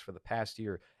Letterbox for the past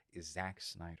year is Zack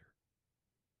Snyder.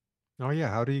 Oh yeah.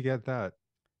 How do you get that?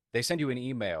 They send you an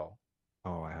email.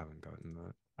 Oh, I haven't gotten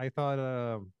that. I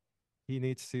thought he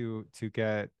needs to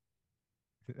get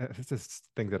it's this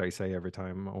thing that I say every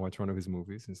time I watch one of his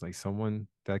movies. It's like someone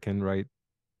that can write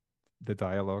the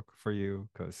dialogue for you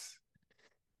because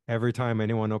every time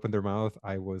anyone opened their mouth,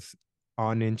 I was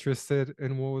uninterested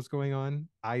in what was going on.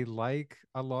 I like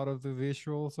a lot of the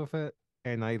visuals of it,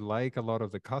 and I like a lot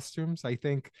of the costumes. I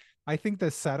think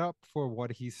the setup for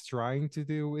what he's trying to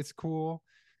do is cool.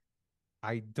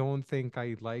 I don't think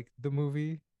I like the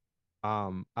movie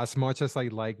as much as I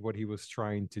like what he was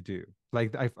trying to do.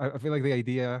 Like I feel like the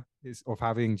idea is of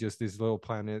having just this little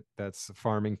planet that's a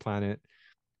farming planet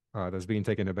that's being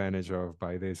taken advantage of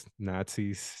by these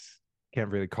Nazis. Can't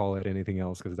really call it anything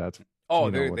else because that's Oh,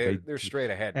 what they they're straight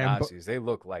ahead and Nazis. They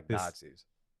look like this Nazis.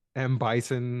 M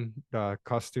Bison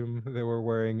costume they were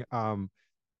wearing.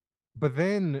 But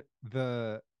then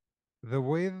the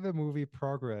way the movie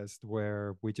progressed,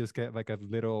 where we just get like a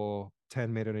little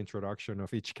 10-minute introduction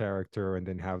of each character and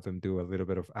then have them do a little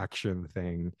bit of action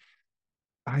thing.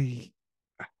 I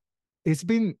it's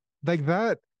been like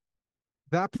that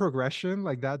progression,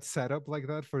 like that setup like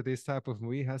that for this type of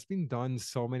movie has been done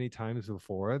so many times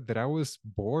before that I was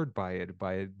bored by it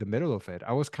by the middle of it.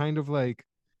 I was kind of like,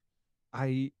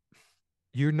 I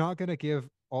you're not gonna give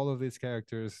all of these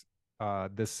characters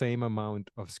the same amount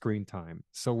of screen time.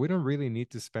 So we don't really need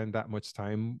to spend that much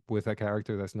time with a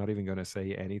character that's not even gonna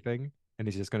say anything and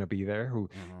is just gonna be there, who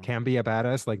Hmm. can be a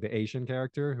badass, like the Asian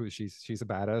character, who she's a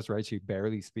badass, right? She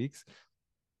barely speaks.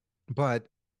 But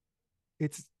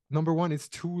it's number one, it's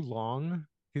too long.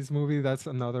 His movie, that's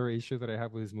another issue that I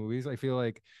have with his movies. I feel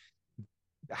like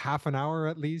half an hour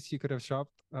at least you could have shot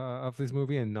of this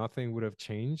movie and nothing would have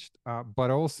changed.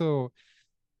 But also,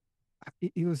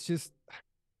 it was just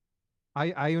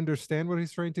I understand what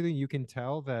he's trying to do. You can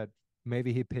tell that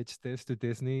maybe he pitched this to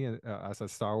Disney as a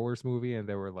Star Wars movie, and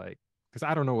they were like, because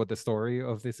I don't know what the story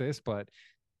of this is, but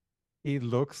it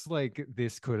looks like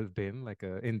this could have been like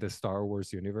a in the Star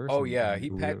Wars universe, Oh and yeah,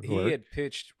 it would have he worked. had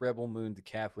pitched Rebel Moon to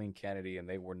Kathleen Kennedy, and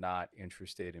they were not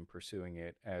interested in pursuing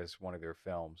it as one of their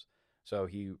films. So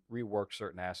he reworked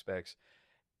certain aspects,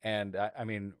 and I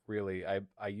mean, really,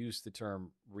 I use the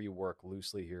term rework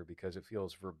loosely here because it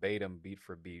feels verbatim, beat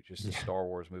for beat, just a Yeah. Star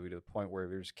Wars movie to the point where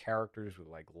there's characters with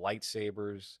like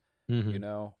lightsabers, you Hmm.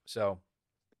 know. So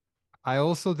I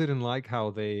also didn't like how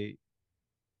the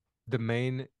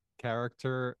main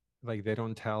character, like they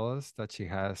don't tell us that she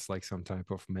has like some type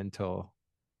of mental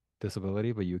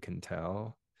disability, but you can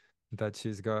tell that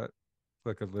she's got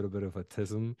like a little bit of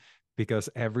autism because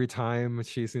every time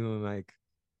she's in like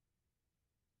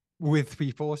with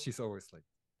people, she's always like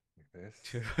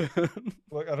this.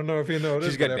 Like I don't know if you she's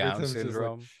noticed, but got every Down time she's like,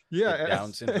 syndrome, the yeah.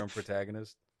 Down syndrome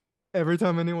protagonist. Every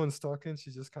time anyone's talking,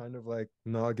 she's just kind of like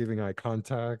not giving eye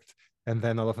contact. And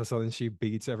then all of a sudden she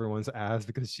beats everyone's ass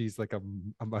because she's like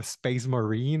a space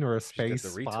marine or a She's got space the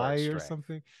spy retard or strength.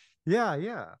 something. Yeah,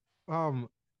 yeah. Um,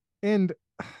 and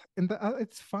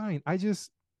it's fine.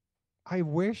 I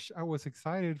wish I was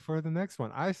excited for the next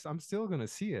one. I'm still gonna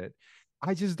see it.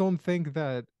 I just don't think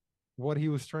that what he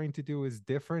was trying to do is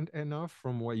different enough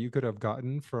from what you could have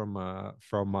gotten from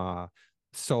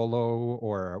Solo,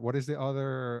 or what is the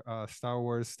other Star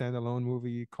Wars standalone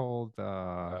movie called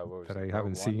What was that it? I Rogue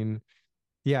haven't One. seen.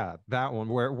 Yeah, that one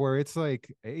where it's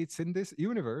like it's in this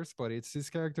universe, but it's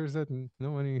these characters that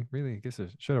no one really gives a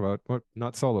shit about. What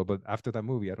not Solo, but after that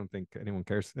movie, I don't think anyone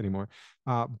cares anymore.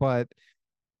 But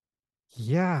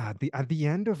yeah, the at the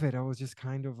end of it, I was just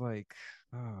kind of like,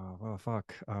 oh well,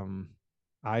 fuck.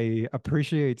 I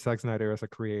appreciate Zack Snyder as a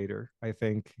creator. I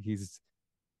think he's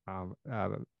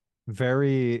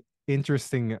very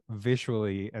interesting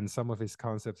visually, and some of his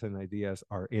concepts and ideas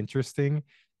are interesting.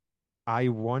 I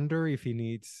wonder if he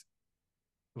needs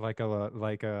like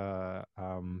a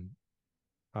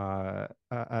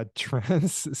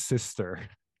trans sister,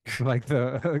 like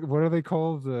the what are they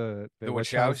called, the The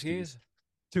Wachowskis, Wachowskis?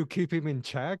 to keep him in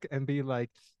check and be like,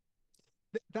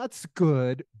 That's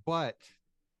good, but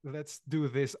let's do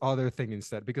this other thing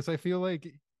instead." Because I feel like,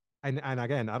 and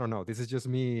again, I don't know. This is just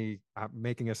me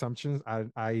making assumptions.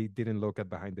 I didn't look at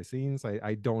behind the scenes.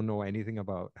 I don't know anything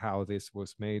about how this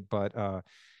was made, but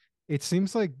it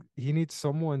seems like he needs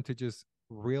someone to just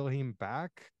reel him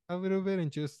back a little bit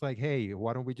and just like, hey,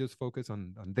 why don't we just focus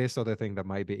on this other thing that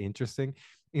might be interesting,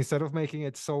 instead of making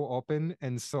it so open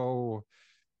and so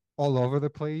all over the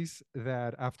place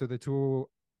that after the 2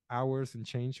 hours and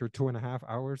change, or 2.5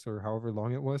 hours, or however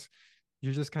long it was,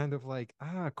 you're just kind of like,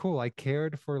 cool, I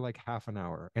cared for like half an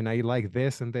hour and I like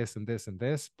this and this and this and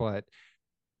this, but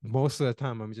most of the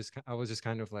time I was just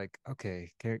kind of like,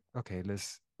 okay, okay, okay,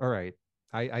 let's, all right,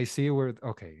 I see where,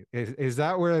 okay, is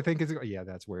that where I think it's, yeah,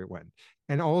 that's where it went.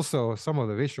 And also some of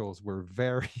the visuals were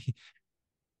very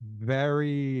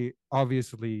very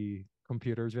obviously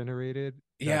computer generated,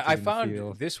 Yeah, that I didn't found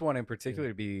feel, this one in yeah. particular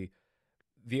to be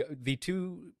the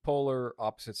two polar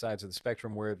opposite sides of the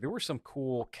spectrum where there were some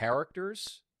cool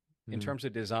characters in Mm. terms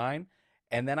of design,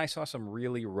 and then I saw some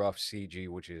really rough CG,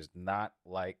 which is not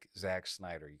like Zack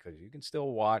Snyder, because you can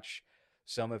still watch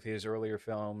some of his earlier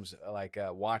films like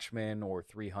Watchmen or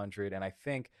 300, and I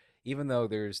think even though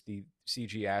there's the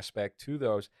CG aspect to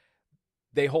those,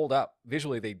 they hold up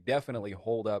visually. They definitely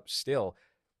hold up still.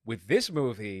 With this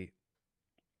movie,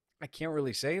 I can't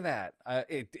really say that.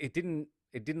 It didn't.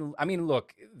 I mean,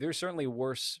 look, there's certainly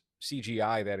worse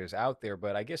CGI that is out there,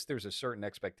 but I guess there's a certain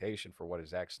expectation for what a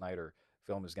Zack Snyder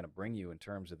film is going to bring you in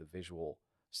terms of the visual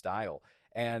style.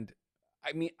 And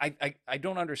I mean, I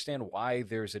don't understand why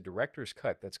there's a director's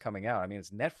cut that's coming out. I mean,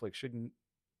 it's Netflix. Shouldn't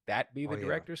that be Oh the yeah.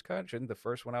 director's cut? Shouldn't the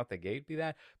first one out the gate be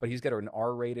that? But he's got an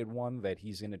R-rated one that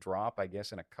he's going to drop, I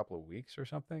guess, in a couple of weeks or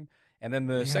something. And then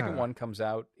the second Yeah. one comes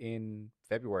out in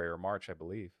February or March, I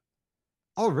believe.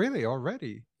 Oh really?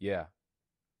 Already? Yeah.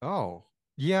 Oh.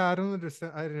 Yeah, I don't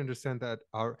understand. I didn't understand that,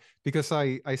 because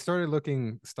I started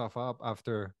looking stuff up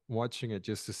after watching it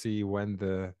just to see when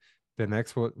the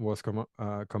next one was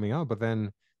coming out, but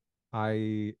then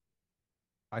I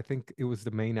I think it was the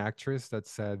main actress that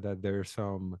said that there's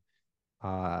some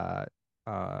uh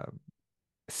uh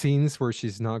scenes where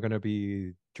she's not gonna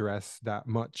be dressed that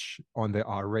much on the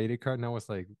R-rated cut, and I was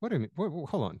like, "What do you mean?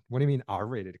 Hold on, what do you mean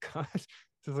R-rated cut?"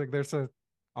 So it's like there's a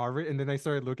R-rated, and then I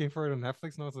started looking for it on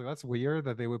Netflix, and I was like, "That's weird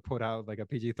that they would put out like a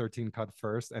PG-13 cut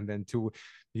first, and then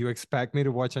you expect me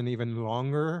to watch an even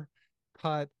longer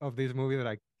cut of this movie that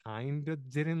I kind of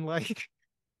didn't like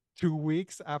 2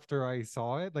 weeks after I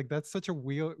saw it? Like that's such a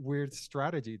weird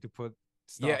strategy to put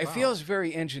Yeah, stuff it feels out."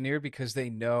 very engineered because they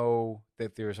know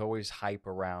that there's always hype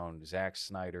around Zack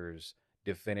Snyder's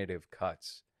definitive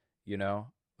cuts, you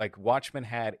know? Like Watchmen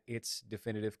had its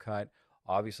definitive cut.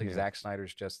 Obviously, Yeah. Zack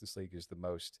Snyder's Justice League is the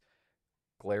most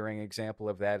glaring example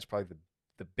of that. It's probably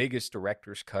the biggest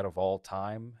director's cut of all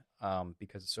time,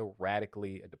 because it's so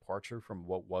radically a departure from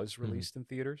what was Mhm. released in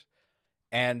theaters.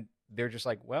 And they're just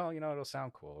like, well, it'll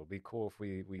sound cool. It'll be cool if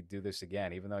we do this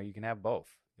again, even though you can have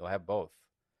both. You'll have both.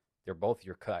 They're both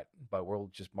your cut, but we'll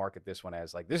just market this one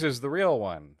as like this is the real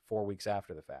one 4 weeks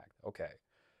after the fact. Okay.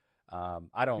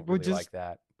 I don't People really just, like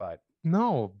that, but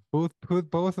no, both put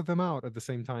both of them out at the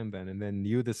same time then, and then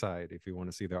you decide if you want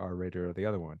to see the R-rated or the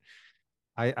other one.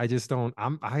 I just don't.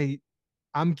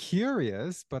 I'm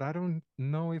curious, but I don't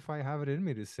know if I have it in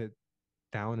me to sit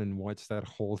down and watch that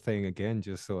whole thing again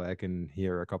just so I can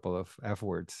hear a couple of F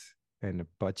words and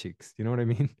butt cheeks. You know what I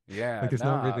mean? yeah, Like it's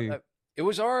not nah. really. It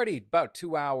was already about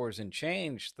 2 hours and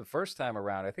change the first time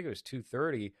around. I think it was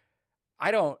 2:30. I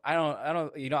don't.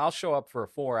 I'll show up for a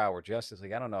 4 hour Justice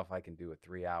League. I don't know if I can do a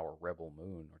 3 hour Rebel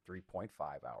Moon or 3.5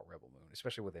 hour Rebel Moon,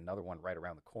 especially with another one right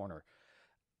around the corner.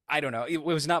 I don't know. It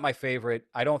was not my favorite.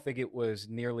 I don't think it was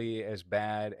nearly as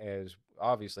bad as,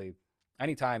 obviously,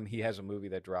 anytime he has a movie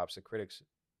that drops, the critics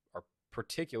are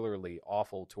particularly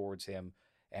awful towards him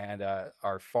and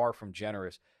are far from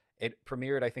generous. It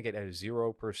premiered, I think, it had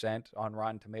 0% on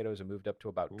Rotten Tomatoes and moved up to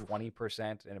about Oof.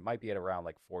 20%, and it might be at around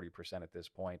like 40% at this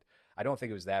point. I don't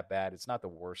think it was that bad. It's not the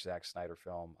worst Zack Snyder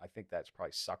film. I think that's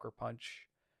probably Sucker Punch,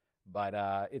 but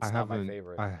I it's not my haven't.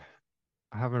 favorite.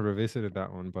 I haven't revisited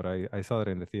that one, but I saw it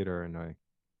in the theater and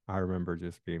I remember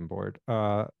just being bored.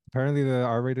 Apparently the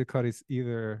R-rated cut is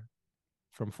either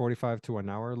from 45 to an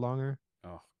hour longer.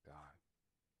 Oh, God.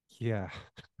 Yeah.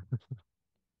 It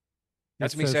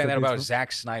That's me says saying that that this about a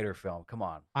Zack Snyder film. Come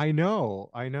on. I know.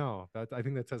 That I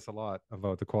think that says a lot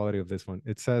about the quality of this one.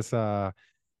 It says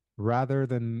Rather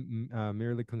than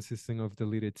merely consisting of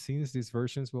deleted scenes, these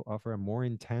versions will offer a more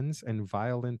intense and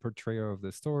violent portrayal of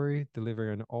the story,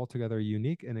 delivering an altogether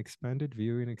unique and expanded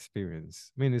viewing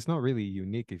experience. I mean, it's not really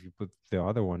unique if you put the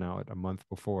other one out a month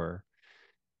before.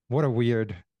 What a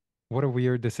weird, what a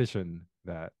weird decision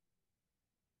that,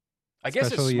 I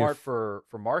guess it's especially smart if, for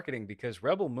marketing because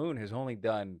Rebel Moon has only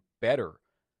done better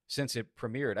since it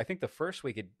premiered. I think the first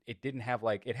week it didn't have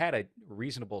like it had a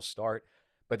reasonable start,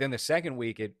 but then the second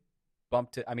week it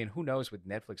bumped to I mean, who knows with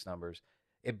Netflix numbers.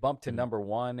 It bumped to mm, number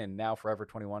 1 and now Forever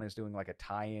 21 is doing like a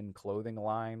tie-in clothing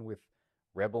line with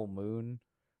Rebel Moon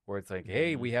where it's like,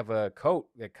 "Hey, we mm, have a coat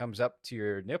that comes up to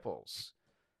your nipples."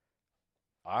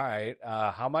 All right.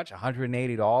 How much?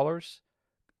 $180?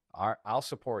 I'll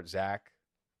support Zach.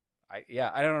 I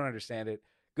don't understand it.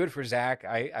 Good for Zach.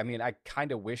 I mean I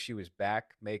kind of wish he was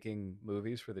back making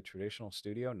movies for the traditional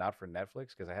studio, not for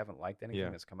Netflix, because I haven't liked anything yeah,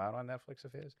 that's come out on Netflix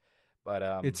of his. But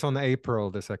it's on April,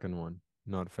 the second one,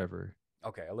 not February.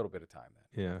 okay, a little bit of time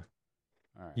Yeah. then.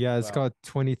 All right. Yeah, it's Well, got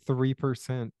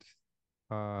 23%,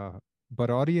 uh, but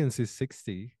audience is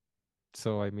 60.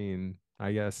 So, I mean,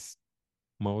 I guess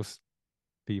most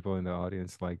people in the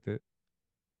audience liked it.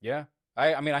 yeah.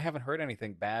 I mean I haven't heard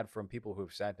anything bad from people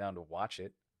who've sat down to watch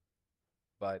it,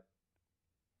 but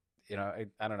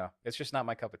I don't know. It's just not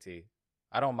my cup of tea.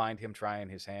 I don't mind him trying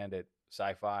his hand at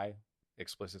sci-fi,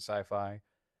 explicit sci-fi,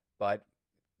 but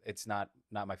it's not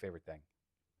my favorite thing.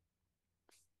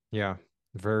 Yeah,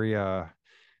 very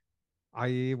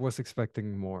I was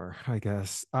expecting more, I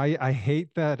guess. I hate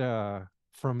that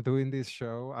from doing this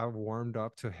show, I warmed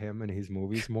up to him and his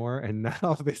movies more, and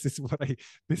now this is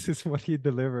what he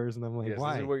delivers, and I'm like, Yes,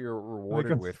 this is why? what you're Like,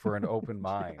 rewarded with for an open yeah,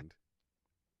 mind.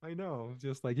 I know.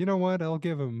 Just like, you know what? I'll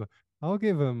give him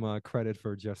credit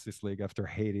for Justice League after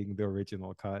hating the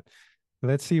original cut.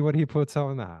 Let's see what he puts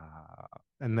on.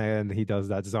 And then he does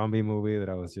that zombie movie that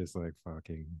I was just like,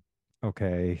 fucking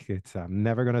okay. It's I'm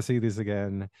never gonna see this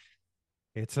again.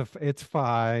 It's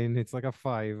fine. It's like a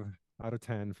 5 out of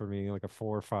 10 for me, like a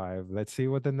 4 or 5. Let's see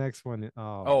what the next one.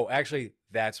 Oh, Oh, actually,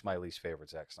 that's my least favorite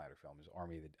Zack Snyder film is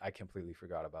Army. I completely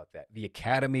forgot about that. The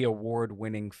Academy Award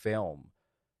winning film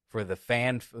for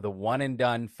the one and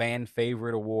done fan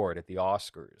favorite award at the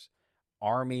Oscars,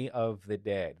 Army of the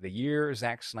Dead. The year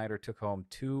Zack Snyder took home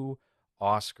 2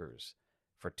 Oscars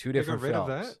for two they got different rid of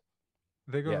that. films.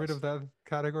 They got rid Yes. of that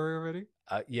category already.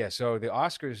 Yeah, so the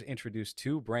Oscars introduced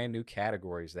 2 brand new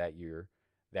categories that year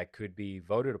that could be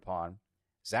voted upon.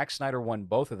 Zack Snyder won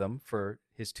both of them for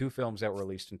his 2 films that were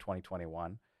released in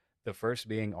 2021. The first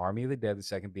being Army of the Dead, the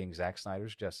second being Zack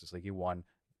Snyder's Justice League. He won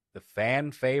the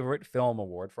fan favorite film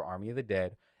award for Army of the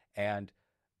Dead and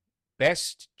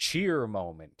best cheer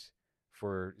moment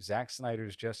for Zack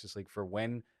Snyder's Justice League for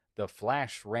when the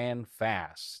Flash ran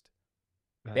fast.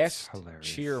 That's Best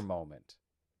cheer hilarious. moment.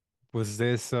 Was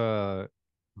this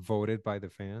voted by the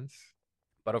fans?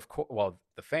 But of course, well,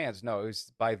 the fans know it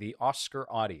was by the Oscar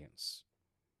audience.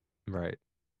 Right.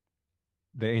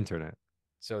 The internet.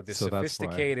 So the So that's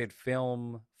why. sophisticated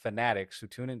film fanatics who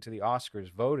tune into the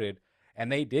Oscars voted,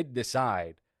 and they did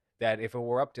decide that if it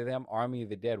were up to them, Army of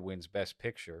the Dead wins Best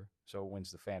Picture, so it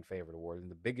wins the fan favorite award. And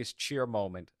the biggest cheer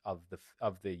moment of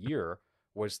the year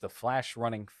was the Flash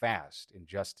running fast in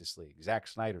Justice League, Zack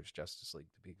Snyder's Justice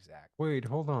League to be exact. Wait,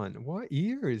 hold on. What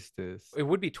year is this? It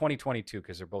would be 2022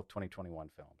 because they're both 2021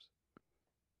 films.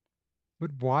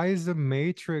 But why is The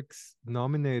Matrix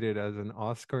nominated as an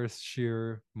Oscar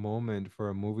sheer moment for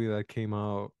a movie that came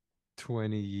out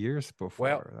 20 years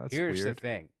Well, before? That's here's the weird.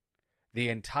 thing. The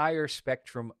entire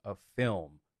spectrum of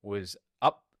film was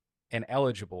up and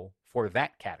eligible for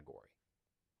that category.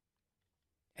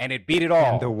 And it beat it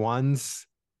And the all. ones,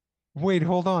 wait,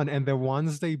 hold on. And the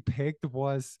ones they picked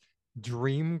was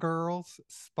Dreamgirls,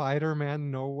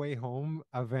 Spider-Man No Way Home,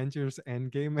 Avengers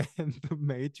Endgame, and The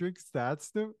Matrix. That's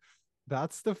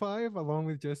the five along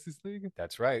with Justice League.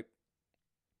 That's right.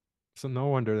 So no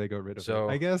wonder they got rid of it.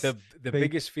 I So guess the they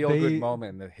biggest feel good they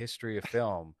moment in the history of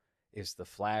film is the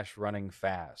Flash running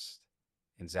fast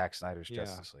in Zack Snyder's yeah.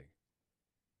 Justice League.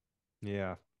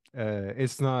 Yeah.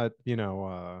 It's not,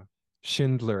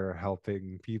 Schindler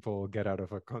helping people get out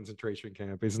of a concentration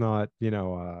camp. It's not,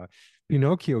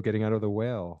 Pinocchio getting out of the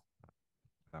whale.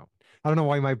 No. I don't know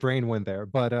why my brain went there,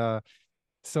 but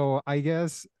so I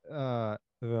guess the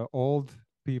old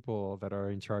people that are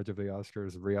in charge of the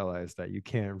Oscars realize that you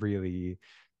can't really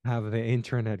have the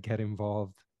internet get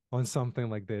involved on something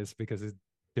like this because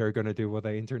they're going to do what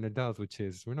the internet does, which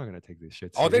is we're not going to take this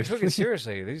shit Oh, they took it seriously.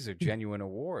 seriously. These are genuine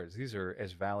awards. These are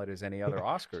as valid as any other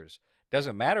Oscars.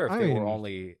 Doesn't matter if I they were mean,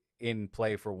 only in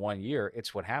play for one year.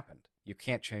 It's what happened. You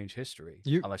can't change history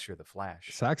you unless you're the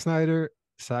Flash. Zack Snyder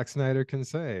Zack Snyder can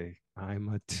say, I'm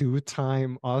a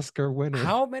two-time Oscar winner.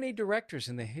 How many directors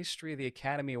in the history of the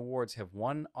Academy Awards have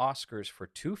won Oscars for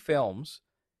two films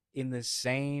in the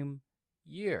same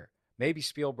year? Maybe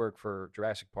Spielberg for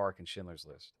Jurassic Park and Schindler's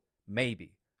List.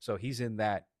 Maybe. So he's in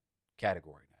that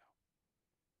category now.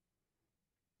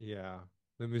 Yeah.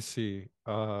 Let me see.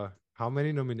 How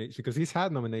many nominations? Because he's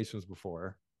had nominations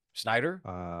before. Snyder?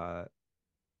 Uh,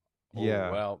 Oh,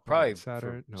 yeah. well, Hold on. probably for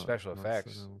Saturn? No, special not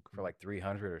effects Saturn. for like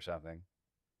 300 or something.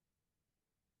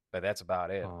 But that's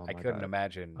about it. Oh I my couldn't God.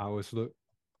 imagine. I was look.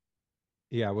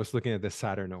 Yeah, I was looking at the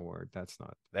Saturn Award. That's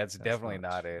not. That's That's definitely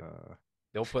not. not it. Uh,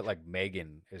 They'll put like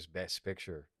Megan as best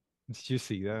picture. did you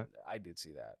see that? I did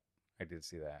see that. I did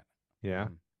see that. Yeah.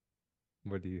 Mm-hmm.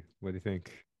 What do you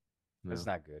think? That's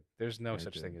No, not good. There's no I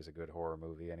such thing did. as a good horror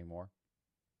movie anymore.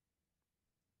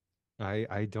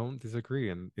 I don't disagree,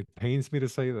 and it pains me to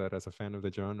say that as a fan of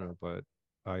the genre, but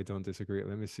I don't disagree.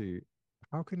 Let me see.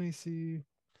 How can I see?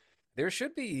 There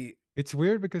should be. It's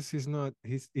weird because he's not.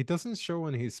 It doesn't show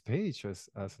on his page as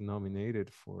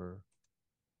nominated for.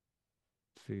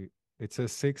 See, it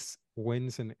says 6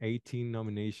 wins and 18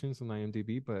 nominations on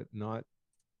IMDb, but not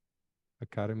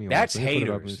Academy Awards. That's Let me put it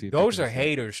up and haters. see if you Those can are see.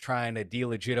 haters trying to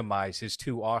delegitimize his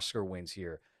two Oscar wins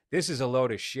here. This is a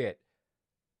load of shit.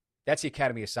 That's the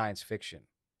Academy of Science Fiction.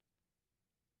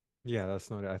 Yeah,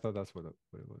 that's not it. I thought that's what it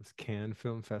was. Cannes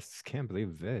Film Fest. Can't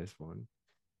believe this one.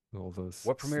 All those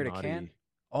What premiered at Cannes? snotty.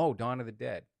 Oh, Dawn of the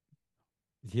Dead.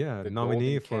 Yeah, The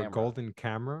nominee Golden for Camera. Golden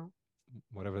Camera,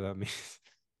 whatever that means.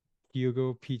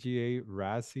 Hugo, PGA,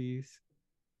 Razzies.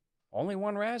 Only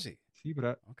one Razzie. See,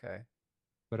 Okay.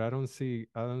 but I don't see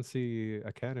What?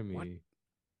 Academy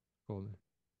Golden,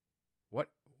 What?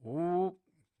 Ooh,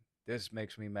 this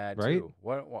makes me mad right? too.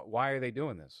 Why are they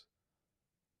doing this?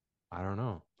 I don't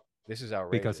know. This is Because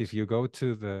outrageous. if you go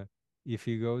to the If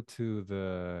you go to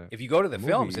the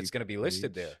films, it's movie going to be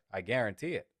listed there. page, I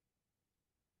guarantee it.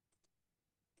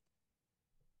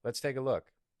 Let's take a look.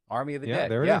 Army of the yeah,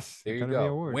 Dead. there it Yeah, is. there you Academy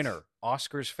go. Awards. Winner.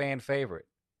 Oscars fan favorite.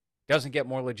 Doesn't get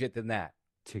more legit than that.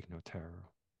 Tig Notaro.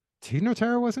 Tig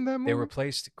Notaro wasn't that They movie?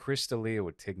 replaced Chris D'Elia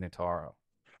with Tig Notaro.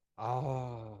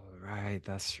 Oh, right.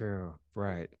 That's true.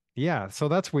 Right. Yeah. So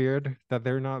that's weird that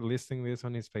they're not listing this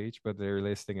on his page, but they're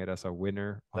listing it as a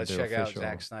winner on Let's their check out Zack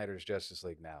official. Snyder's Justice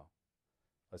League now.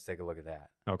 Let's take a look at that.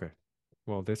 Okay.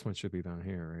 Well, this one should be down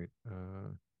here, right?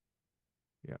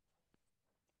 Yeah.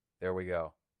 There we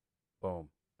go. Boom.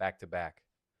 Back to back.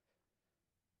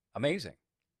 Amazing.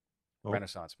 Oh,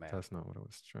 Renaissance man. that's not what I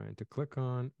was trying to click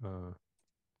on.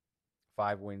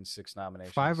 5 wins, 6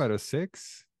 nominations. 5 out of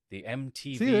 6. The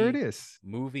See, there it MTV is.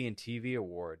 Movie and TV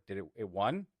Award. Did it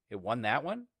won? It won that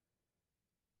one?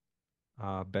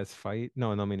 Best fight.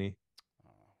 No, nominee. Oh,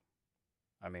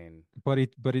 I mean, But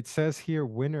it says here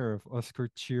winner of Oscar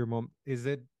cheer mom. Is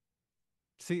it?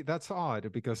 See, that's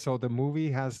odd because so the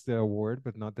movie has the award,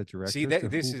 but not the see director. So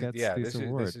that this who is gets yeah, this this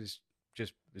award? is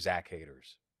just Zach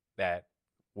haters that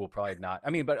will probably not. I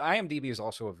mean, but IMDb is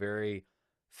also a very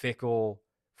fickle,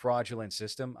 fraudulent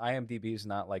system. IMDb is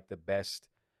not like the best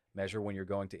measure when you're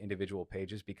going to individual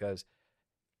pages because,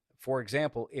 for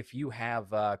example, if you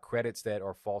have credits that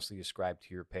are falsely ascribed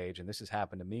to your page, and this has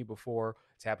happened to me before,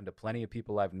 it's happened to plenty of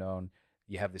people I've known.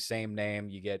 You have the same name,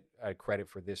 you get a credit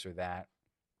for this or that.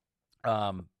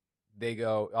 Um, they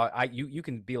go, you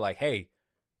can be like, hey,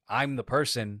 I'm the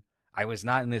person. I was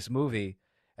not in this movie.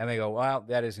 And they go, well,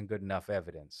 that isn't good enough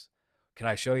evidence. Can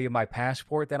I show you my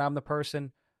passport that I'm the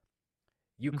person?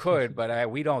 You could, but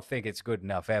we don't think it's good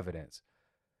enough evidence.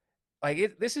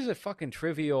 This is a fucking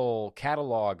trivial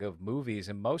catalog of movies,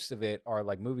 and most of it are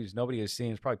like movies nobody has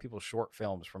seen. It's probably people's short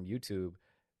films from YouTube.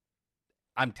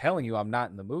 I'm telling you, I'm not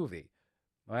in the movie.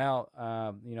 Well,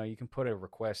 you can put a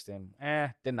request in,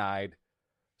 denied.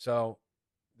 So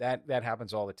that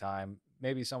happens all the time.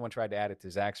 Maybe someone tried to add it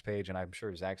to Zach's page, and I'm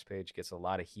sure Zach's page gets a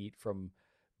lot of heat from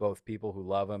both people who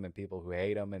love him and people who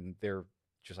hate him, and they're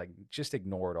just like, just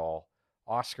ignore it all.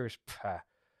 Oscars,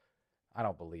 I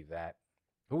don't believe that.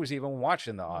 Who was even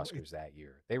watching the Well, Oscars that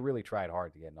year? They really tried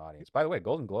hard to get an audience. By the way,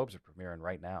 Golden Globes are premiering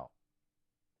right now.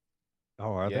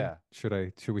 oh, are they? Yeah, Should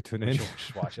we tune we in? should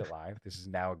just watch it live. This is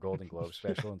now a Golden Globe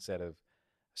special instead of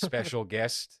special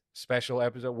guest special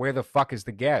episode. Where the fuck is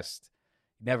the guest?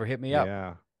 Never hit me up.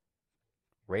 Yeah.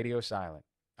 Radio silent.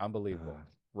 Unbelievable. Uh,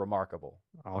 Remarkable.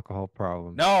 alcohol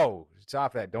problems. No,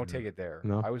 stop that. Don't No. take it there.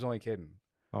 No. I was only kidding.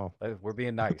 Oh, We're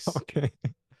being nice. okay.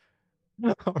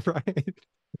 All right.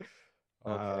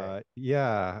 Okay.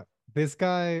 Yeah. This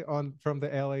guy on from the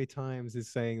LA Times is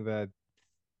saying that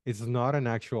it's not an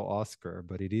actual Oscar,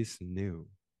 but it is new.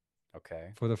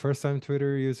 Okay. For the first time,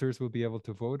 Twitter users will be able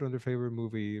to vote on their favorite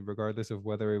movie, regardless of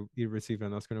whether it received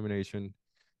an Oscar nomination.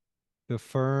 The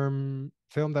film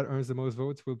that earns the most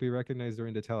votes will be recognized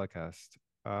during the telecast.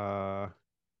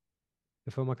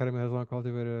 The Film Academy has long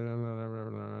cultivated.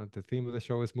 The theme of the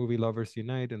show is Movie Lovers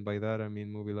Unite, and by that I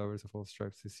mean movie lovers of all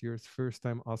stripes. This year's first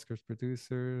time Oscars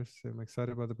producers. I'm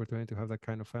excited about the opportunity to have that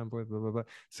kind of fanboy. Blah blah blah.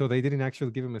 So they didn't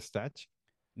actually give him a statue.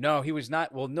 No, he was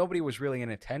not. Well, nobody was really in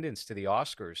attendance to the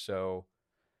Oscars, so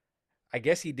I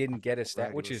guess he didn't get a stat, Right,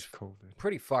 it which was is COVID.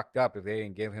 pretty fucked up if they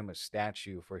didn't give him a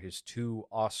statue for his two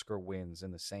Oscar wins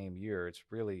in the same year. It's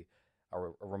really a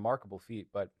remarkable feat,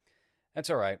 but that's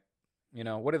all right. You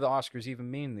know, what do the Oscars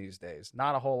even mean these days?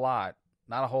 Not a whole lot.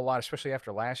 Not a whole lot, especially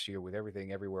after last year with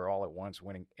everything everywhere all at once,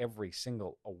 winning every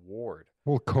single award.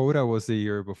 Well, Coda was the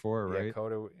year before, Yeah, right?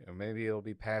 Coda, maybe it'll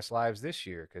be past lives this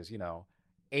year because,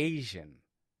 Asian.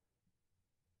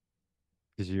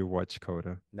 Did you watch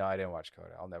Coda? No, I didn't watch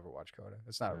Coda. I'll never watch Coda.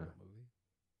 It's not a Yeah, real movie.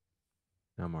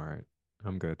 I'm all right.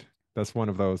 I'm good. That's one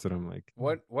of those that I'm like,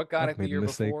 What got I've it the made the year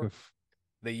mistake before? of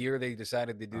The year they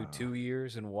decided to do uh 2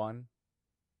 years in one,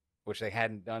 which they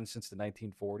hadn't done since the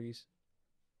 1940s.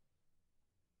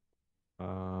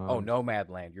 Oh, um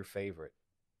Nomadland, your favorite.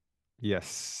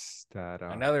 yes, that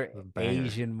Another banger.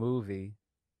 Asian movie.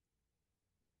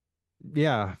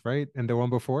 Yeah, right. And the one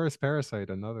before is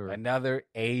Parasite, another. Another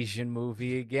Asian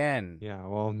movie again. Yeah,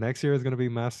 well, next year is gonna be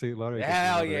Mass State Lottery because it's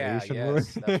Hell another yeah, Asian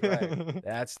yes, that's right. movie.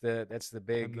 That's the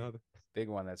big another big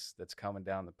one that's coming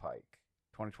down the pike.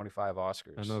 2025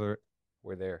 Oscars. another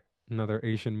We're there. another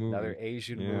Asian Another movie.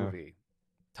 Asian Yeah. movie.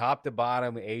 Top to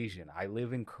bottom Asian. I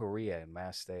live in Korea in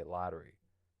Mass State Lottery.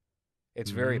 It's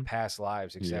very Hmm. past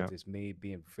lives, Yeah. except it's me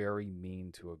being very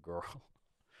mean to a girl.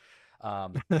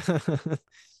 Um,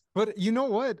 But you know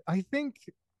what? I think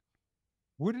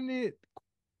wouldn't it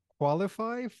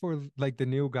qualify for like the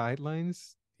new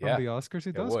guidelines from yeah, the Oscars? It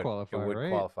it does would. It qualify, would right?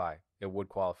 qualify. It would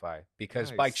qualify because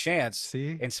by Nice. chance,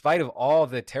 See? in spite of all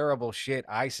the terrible shit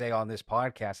I say on this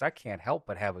podcast, I can't help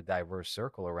but have a diverse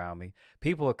circle around me.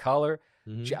 People of color,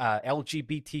 Hmm.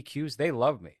 LGBTQs, they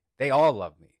love me. They all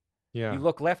love me. You Yeah.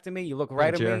 look left of me, you look Yeah,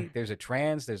 right of Jer. me. There's a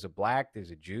trans, there's a black,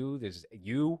 there's a Jew, there's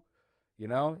you.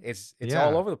 It's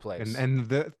all Yeah. over the And place. and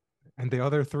the and the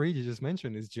other three you just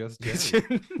mentioned is just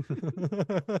Jerry.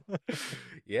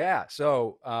 Yeah,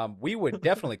 so we would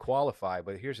definitely qualify,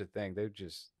 but here's the thing: they would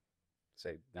just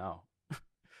say no,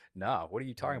 no. What are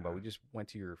you talking about? Yeah. We just went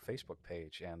to your Facebook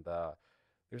page, and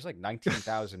there's like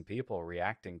 19,000 people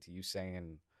reacting to you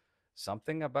saying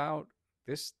something about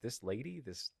this lady,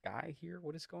 this guy here.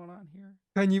 What is going on here?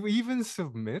 Can you even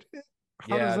submit it?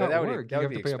 How does Yeah, that, that that would work? that You would have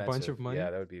be to pay a bunch expensive. of Yeah, money?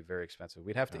 that would be very expensive.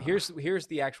 We'd have to. Ah, Here's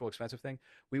the actual expensive thing.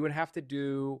 We would have to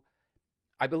do.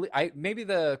 I believe I maybe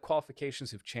the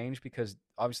qualifications have changed because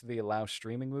obviously they allow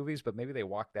streaming movies, but maybe they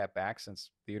walked that back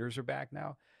since theaters are back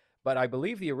now. But I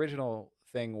believe the original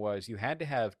thing was you had to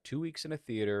have 2 weeks in a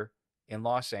theater in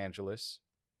Los Angeles,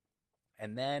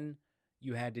 and then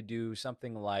you had to do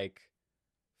something like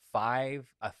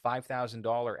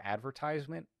 $5,000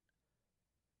 advertisement.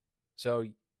 So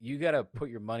you got to put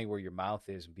your money where your mouth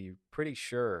is and be pretty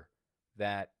sure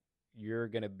that you're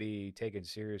going to be taken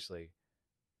seriously,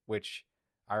 which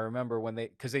I remember when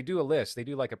because they do a list, they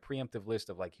do like a preemptive list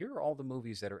of like, here are all the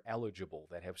movies that are eligible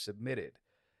that have submitted.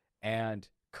 And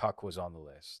Cuck was on the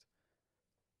list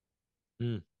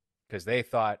mm. because they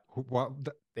thought What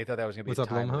that was going to be a was that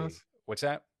timely. Blumhouse? What's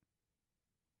that?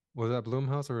 Was that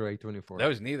Blumhouse or That A24?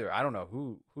 was neither. I don't know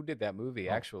who did that movie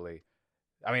Oh, actually.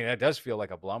 I mean, it does feel like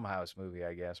a Blumhouse movie,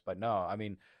 I guess, but no. I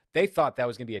mean, they thought that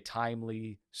was going to be a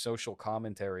timely social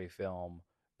commentary film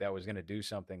that was going to do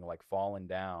something like Falling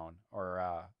Down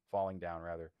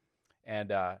rather, and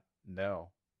no,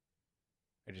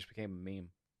 it just became a meme.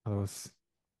 those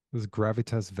it was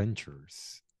Gravitas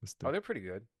Ventures was Oh, the they're pretty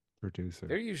good. They're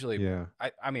producer. usually, Yeah.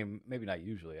 I mean, maybe not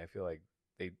usually. I feel like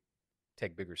they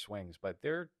take bigger swings, but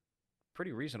they're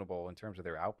pretty reasonable in terms of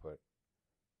their output.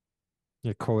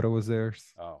 Yeah, Coda was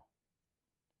theirs. Oh,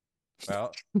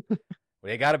 well,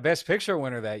 they got a Best Picture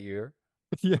winner that year.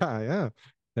 Yeah, yeah.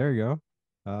 There you go.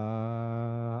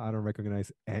 I don't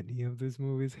recognize any of these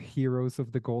movies. Heroes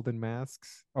of the Golden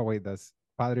Masks. Oh wait, that's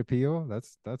Padre Pio.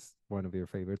 That's one of your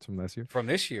favorites from last year. From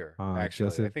this year, actually. I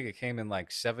Joseph, think it came in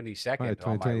like all right, 72nd on my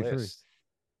 2023. list.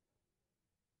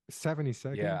 Yeah,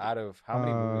 72nd. out of how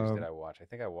many movies did Um, I watch? I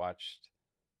think I watched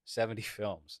 70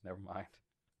 films. Never mind.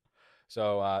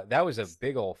 So that was a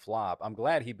big old flop. I'm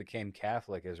glad he became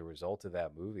Catholic as a result of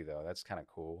that movie, though. That's kind of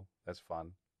cool. That's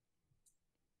fun.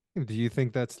 do you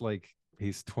think that's like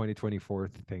his 2024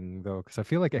 thing though? Because I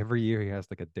feel like every year he has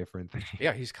like a different thing.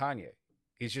 Yeah, he's Kanye.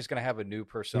 He's just going to have a new Yeah.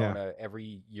 persona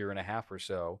every year and a half or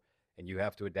so, and you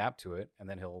have to adapt to it, and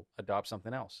then he'll adopt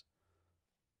something else.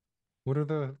 What are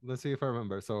the, let's see if I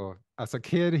remember. So as a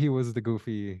kid, he was the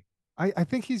goofy. I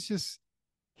think he's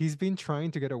been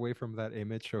trying to get away from that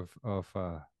image of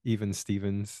even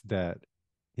Stevens, that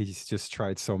he's just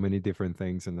tried so many different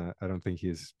things, and I don't think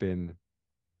he's been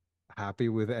happy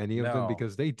with any of them No.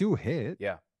 because they do hit,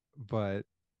 Yeah. but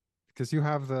because you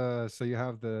have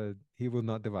the he will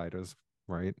not divide us,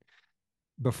 right?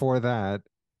 Before that,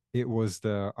 it was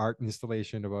the art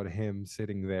installation about him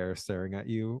sitting there staring at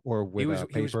you or He with was a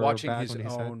he was paper watching bag his on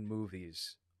his head. own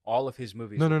movies. All of his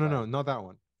movies No, were no, no, no, titled. not that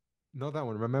one. Not that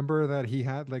one. Remember that he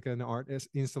had like an art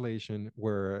installation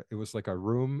where it was like a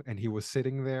room and he was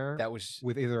sitting there That was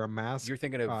with either a mask, you're a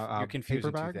paper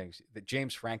confusing two bag. things. That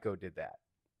James Franco did that,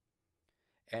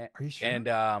 and, Are you sure? and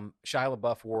Shia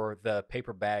LaBeouf wore the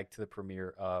paper bag to the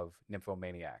premiere of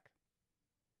Nymphomaniac.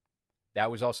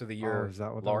 That was also the Oh, year is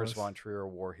that what that Lars was? von Trier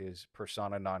wore his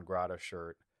persona non grata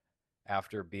shirt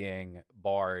after being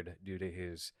barred due to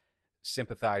his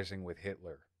sympathizing with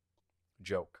Hitler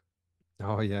joke.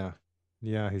 Oh yeah,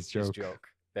 yeah, his His joke. joke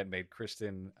that made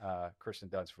Kristen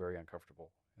Dunst very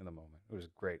uncomfortable in the moment. It was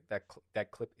great.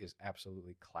 That clip is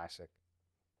absolutely classic.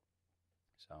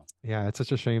 So Yeah, it's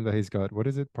such a shame that he's got, what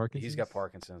is it, he's got Parkinson's?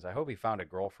 Parkinson's. I hope he found a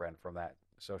girlfriend from that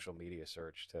social media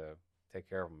search to take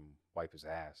care of him, wipe his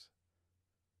ass.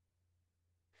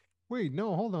 Wait,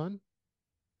 no, hold on.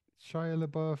 Shia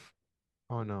LaBeouf.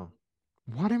 Oh no.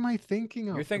 What am I thinking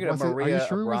You're of? thinking of Was it? Are you Maria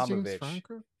sure it was James Abramovich.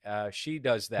 Franco? She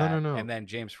does No, no, that, and no. then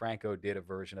James Franco did a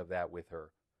version of that with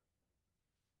her,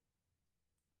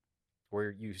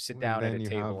 where you sit And down at a then you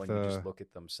table have and you just the, look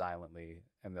at them silently,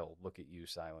 and they'll look at you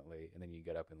silently, and then you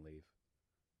get up and leave.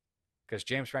 Because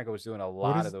James Franco was doing a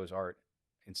what lot of is, those art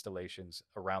installations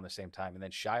around the same time, and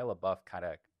then Shia LaBeouf kind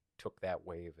of took that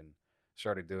wave and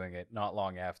started doing it not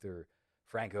long after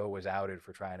Franco was outed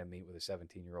for trying to meet with a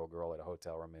 17-year-old girl at a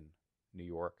hotel room in New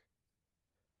York.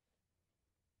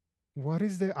 what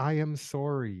is the I am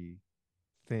sorry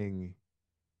thing?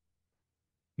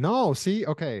 No, see,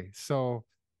 okay. So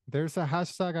there's a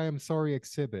hashtag I am sorry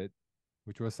exhibit,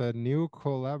 which was a new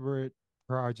collaborate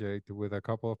project with a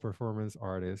couple of performance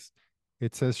artists.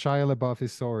 It says Shia LaBeouf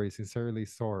is sorry, sincerely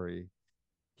sorry.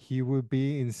 He would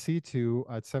be in situ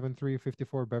at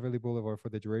 7354 Beverly Boulevard for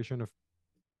the duration.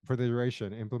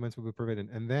 Implements will be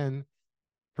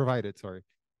provided, sorry.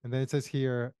 And then it says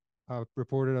here,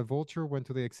 reported a vulture went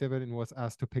to the exhibit and was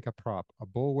asked to pick a prop, a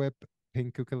bullwhip,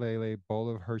 pink ukulele, bowl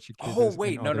of Hershey Oh Kisses, and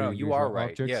wait, no, other no, you are unusual right.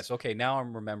 objects. Yes, okay, now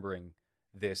I'm remembering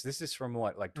this. This is from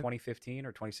what, like Uh, 2015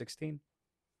 or 2016?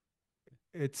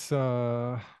 It's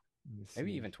let me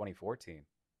Maybe see, even 2014.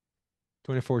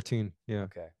 2014, yeah.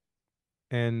 Okay.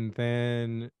 And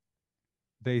then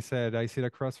they said, I sit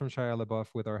across from Shia LaBeouf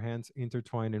with our hands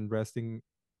intertwined and resting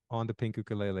on the pink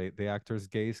ukulele. The actor's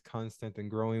gaze constant and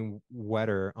growing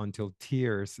wetter until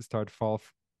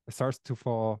starts to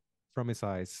fall from his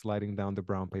eyes, sliding down the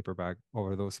brown paper bag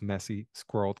over those messy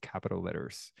scrawled capital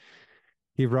letters.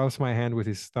 He rubs my hand with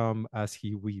his thumb as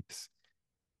he weeps.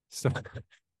 So,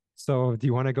 so do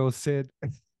you want to go sit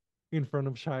in front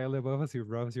of Shia LaBeouf as he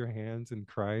rubs your hands and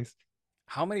cries?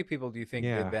 How many people do you think did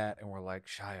Yeah, that and were like,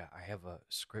 Shia, I have a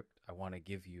script I want to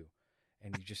give you?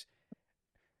 And you just,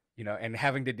 and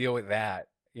having to deal with that,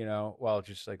 while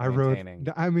just like I wrote. maintaining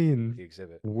I mean, the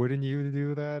exhibit. wouldn't you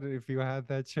do that if you had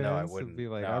that No, I chance? It'd wouldn't. be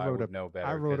like, No, I would know I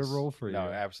better wrote a because role for no,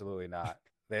 you. absolutely not.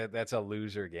 That's a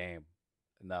loser game.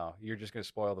 No, you're just gonna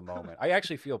spoil the moment. I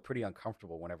actually feel pretty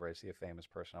uncomfortable whenever I see a famous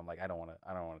person. I'm like, I don't want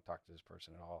to talk to this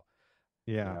person at all.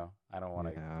 Yeah, I don't want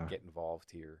to yeah. get involved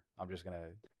here. I'm just gonna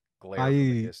glare from a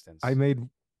I I distance. made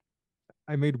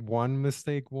I made one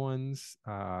mistake once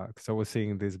because I was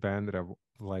seeing this band that I've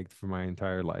liked for my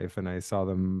entire life, and I saw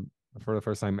them for the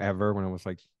first time ever when I was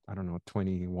like, I don't know,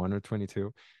 21 or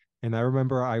 22. And I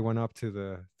remember I went up to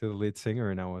the lead singer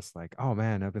and I was like, "Oh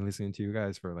man, I've been listening to you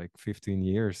guys for like 15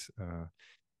 years,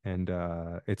 and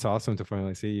it's awesome to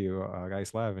finally see you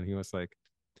guys live." And he was like,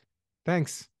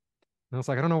 "Thanks." And I was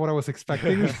like, "I don't know what I was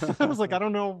expecting." I was like, "I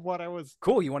don't know what I was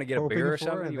Cool. You want to get a beer hoping or for."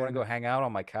 something? And You want to go then hang out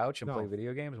on my couch and play no,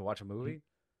 video games and watch a n- movie?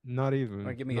 not You want even,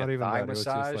 to give me a not even thigh that. It was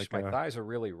just massage? like My thighs are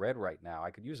really red right now.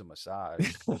 I could use a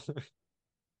massage.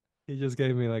 he just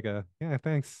gave me like a, yeah,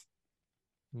 thanks.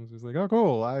 I was just like, oh,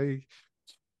 cool.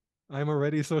 I'm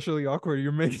already socially awkward.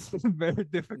 You're making it very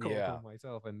difficult Yeah. on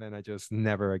myself. And then I just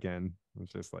never again. I was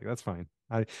just like, that's fine.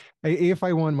 If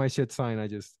I want my shit signed, I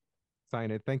just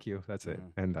sign it. Thank you. That's it.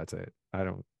 Hmm. And that's it. I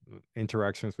don't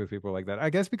interactions with people like that. I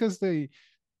guess because they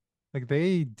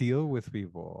deal with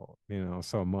people,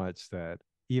 so much that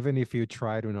even if you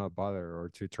try to not bother or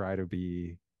to try to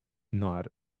be not,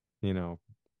 you know,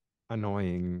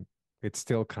 annoying, it's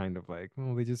still kind of like,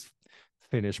 well, they just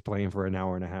finished playing for an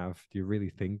hour and a half. Do you really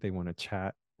think they want to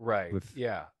chat Right. with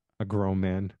Yeah. a grown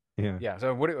man? Yeah. Yeah.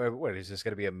 So what is this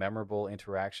going to be a memorable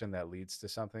interaction that leads to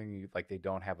something? Like they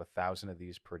don't have 1,000 of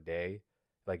these per day.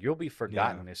 Like you'll be Yeah.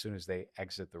 forgotten as soon as they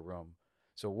exit the room.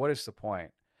 So what is the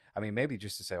point? I mean, maybe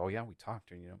just to say, oh yeah, we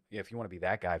talked, yeah, if you want to be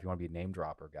that guy, if you want to be a name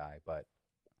dropper guy, but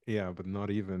Yeah, but not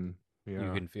even. you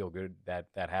Yeah. can feel good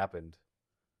that that happened.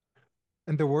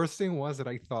 And the worst thing was that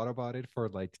I thought about it for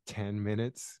like 10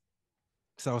 minutes.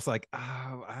 So I was like,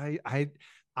 oh,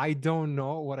 I don't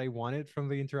know what I wanted from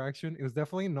the interaction. It was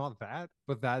definitely not that,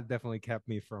 but that definitely kept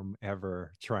me from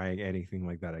ever trying anything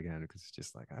like that again. Because it's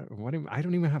just like I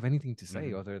don't even have anything to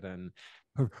say Hmm. other than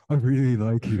I really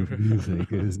like your music.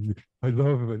 I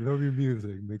love your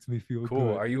music. Makes me feel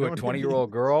Cool. good. Are You you know a what I mean?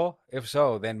 20-year-old girl? If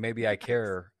so, then maybe I Yes.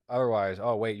 care. Otherwise,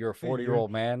 oh wait, you're a Hey,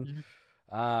 40-year-old man. you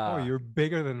oh, Ah, you're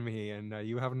bigger than me, and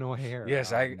you have no hair.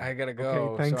 yes, I gotta Okay,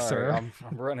 go. thanks, Sorry, sir.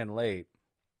 I'm running late.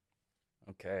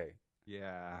 Okay.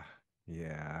 Yeah,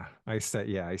 yeah. I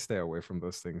stay away from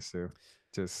those things too.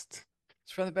 Just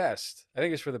It's for the best. I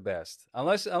think it's for the best.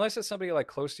 Unless it's somebody like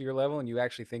close to your level and you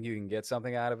actually think you can get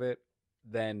something out of it,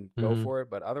 then go mhm. for it.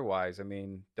 But otherwise, I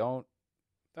mean, don't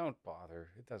bother.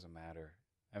 It doesn't matter.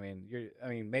 I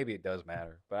mean, maybe it does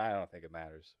matter, but I don't think it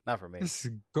matters. Not for me. Just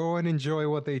go and enjoy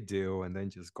what they do, and then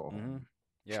just go Hmm. home.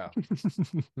 Yeah.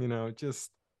 You know,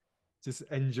 just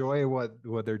enjoy what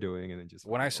they're doing, and then just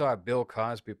When I fucking go saw home. Bill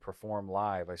Cosby perform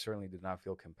live, I certainly did not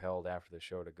feel compelled after the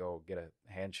show to go get a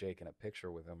handshake and a picture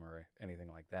with him or anything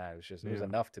like that. It was Yeah,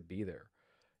 enough to be there,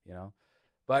 you know.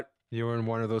 But you were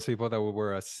one of those people that would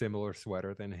wear a similar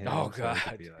sweater than oh him, so it could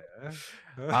God, be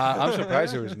I'm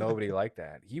surprised there was like, nobody like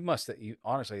that. He must.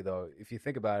 Honestly, though, if you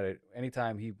think about it,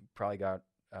 anytime he probably got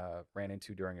ran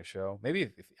into during a show, maybe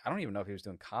if I don't even know if he was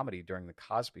doing comedy during the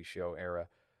Cosby Show era,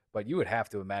 but you would have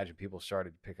to imagine people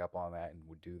started to pick up on that and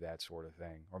would do that sort of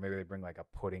thing, or maybe they bring like a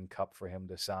pudding cup for him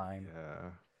to sign. yeah,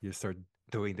 you start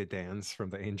doing the dance from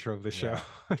the intro of the show Yeah,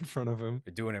 in front of him.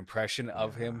 do an impression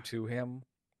of Yeah. him to him.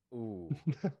 Ooh,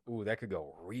 ooh, that could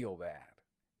go real bad.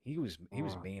 He was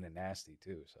Oh, mean and nasty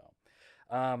too. So,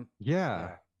 yeah.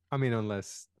 yeah, I mean,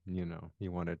 unless,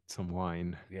 you wanted some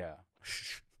wine. yeah.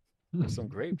 Some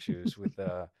grape juice with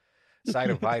side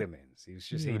of vitamins. He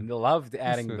Yeah. loved Just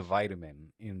adding a, the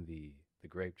vitamin in the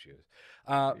grape juice.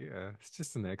 Uh, yeah, it's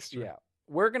just an extra. yeah,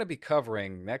 we're going to be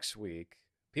covering next week.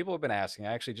 People have been asking.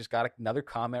 I actually just got another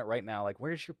comment right now. Like,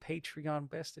 where's your Patreon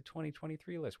best of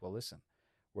 2023 list? Well, listen,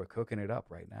 we're cooking it up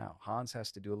right now. Hans has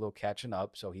to do a little catching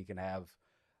up so he can have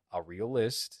a real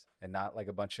list and not like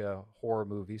a bunch of horror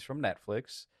movies from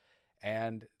Netflix.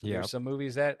 And Yeah. there's some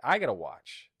movies that I got to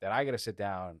watch, that I got to sit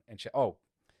down and check. Oh,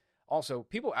 also,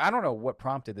 people, I don't know what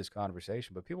prompted this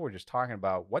conversation, but people were just talking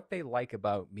about what they like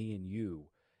about me and you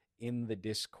in the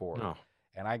Discord. Oh,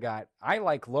 And I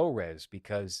like low res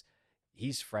because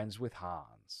he's friends with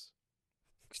Hans.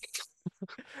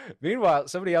 Meanwhile,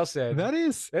 somebody else said, that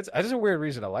is. that's a weird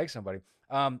reason to like somebody.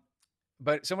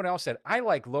 But someone else said, I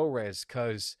like low res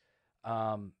because,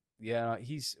 yeah,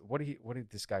 what did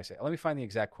this guy say? Let me find the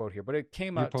exact quote here, but it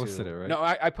came You out posted it, to, right? no,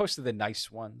 I posted the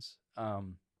nice ones.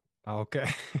 Okay.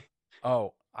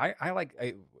 Oh, I like.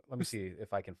 Let me see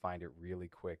if I can find it really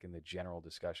quick in the general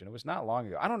discussion. It was not long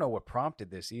ago. I don't know what prompted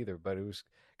this either, but it was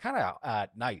kind of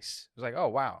nice. It was like, oh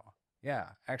wow, yeah,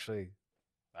 actually,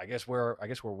 I guess we're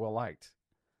well liked.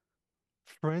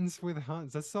 Friends with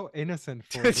Hans. That's so innocent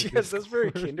for the Yes, that's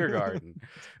very Discord. kindergarten.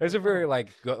 It's a very Oh, like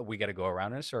we got to go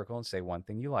around in a circle and say one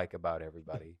thing you like about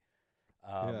everybody.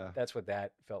 yeah. That's what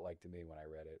that felt like to me when I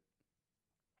read it.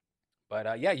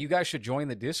 But yeah, you guys should join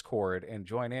the Discord and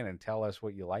join in and tell us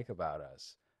what you like about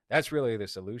us. That's really the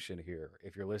solution here.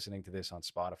 If you're listening to this on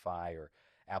Spotify or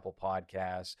Apple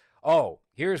Podcasts. Oh,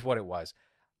 here's what it was.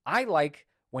 I like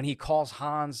when he calls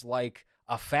Hans like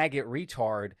a faggot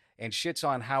retard and shits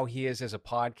on how he is as a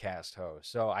podcast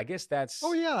host. So I guess Oh that's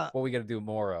yeah. what we got to do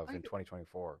more of I in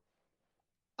 2024.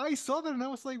 I saw that and I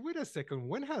was like, wait a second,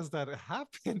 when has that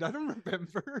happened? I don't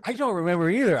remember. I don't remember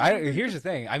either. Here's the Just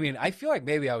thing. I mean, I feel like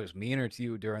maybe I was meaner to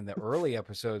you during the early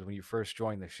episodes when you first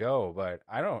joined the show, but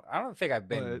I don't think I've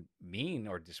but been mean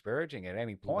or disparaging at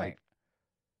any point.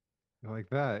 like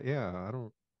that, yeah. I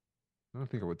don't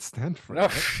think I would stand for No,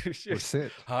 that or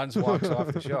sit. Hans walks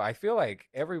off the show. I feel like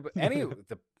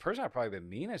the person I've probably been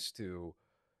meanest to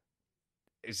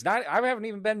is not. I haven't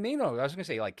even been mean. I was gonna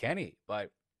say like Kenny,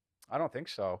 but I don't think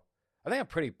so. I think I'm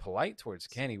pretty polite towards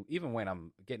Kenny, even when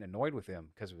I'm getting annoyed with him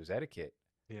because of his etiquette.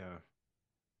 Yeah.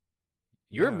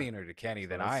 You're Yeah. meaner to Kenny So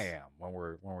than I that's am when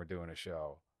we're doing a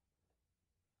show.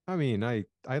 I mean, I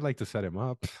like to set him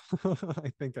up. I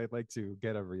think I'd like to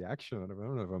get a reaction out of him. I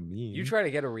don't know if I'm You mean try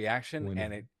to get a reaction when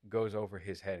and it goes over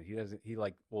his head. He doesn't. He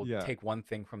like will yeah, take one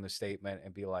thing from the statement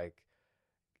and be like,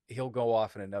 he'll go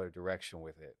off in another direction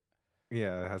with it.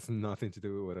 yeah, it has nothing to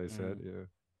do with what I said. Mm. Yeah.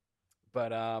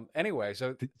 But anyway,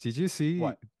 so Did you see?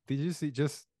 what? Did you see?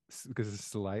 Just because it's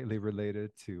slightly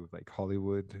related to like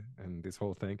Hollywood and this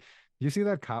whole thing. You see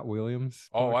that Cat Williams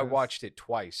Oh, I podcast? watched it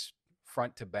twice,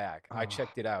 front to back. I Oh,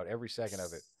 checked it out every second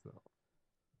of it. so,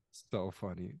 so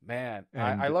funny. Man,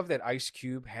 I And love that Ice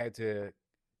Cube had to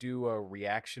do a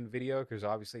reaction video because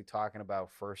obviously talking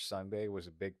about First Sunday was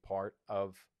a big part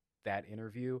of that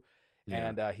interview. yeah.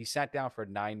 And he sat down for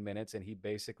 9 minutes and he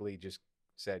basically just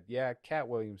said, yeah, Cat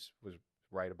Williams was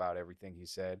right about everything he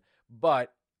said,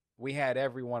 but we had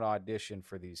everyone audition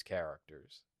for these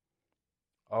characters.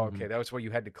 Oh, Mhm. okay, that was what you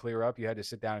had to clear up. You had to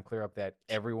sit down and clear up that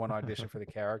everyone auditioned for the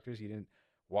characters. You didn't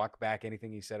walk back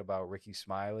anything he said about Ricky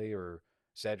Smiley or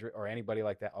Cedric or anybody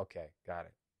like that. Okay, got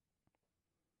it.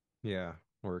 Yeah.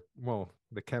 Or well,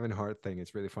 the Kevin Hart thing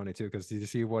is really funny too, because did you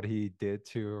see what he did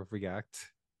to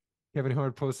react? Kevin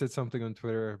Hart posted something on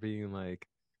Twitter being like,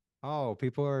 "Oh,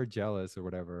 people are jealous or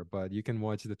whatever, but you can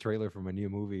watch the trailer from a new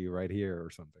movie right here or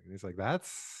something." And it's like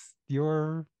that's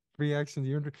your reaction.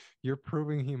 You're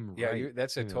proving him Yeah, right.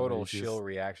 that's a You know, total you shill just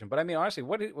reaction. But I mean, honestly,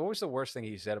 what was the worst thing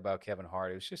he said about Kevin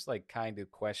Hart? It was just like kind of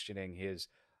questioning his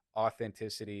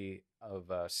authenticity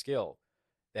of skill,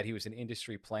 that he was an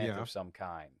industry plant yeah. of some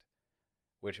kind.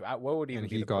 Which what would And even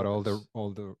be he the got purpose?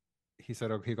 all the he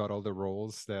said he got all the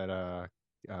roles that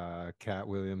Cat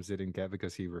Williams didn't get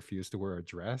because he refused to wear a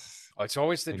dress. Oh, it's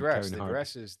always the And dress. Kevin The Hart,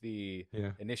 dress is the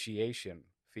yeah, initiation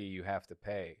fee you have to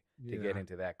pay to get yeah.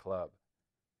 into that club.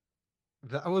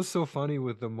 That was so funny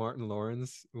with the Martin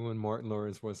Lawrence when Martin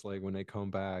Lawrence was like, "When I come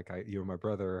back, you're my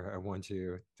brother. I want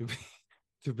you to be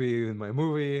to be in my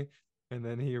movie." And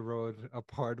then he wrote a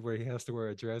part where he has to wear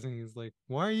a dress, and he's like,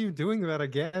 "Why are you doing that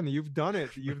again? You've done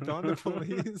it. You've done the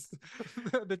police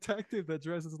the detective that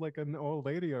dresses like an old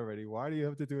lady already. Why do you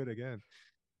have to do it again?"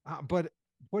 But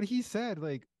what he said,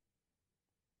 like,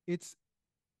 it's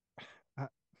I,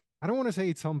 I don't want to say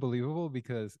it's unbelievable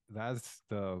because that's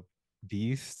the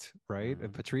beast, right? Hmm.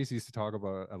 Patrice used to talk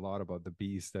about a lot about the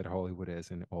beast that Hollywood is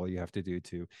and all you have to do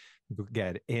to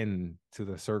get into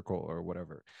the circle or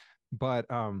whatever. But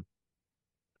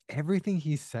everything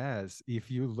he says,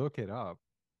 if you look it up,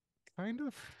 kind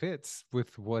of fits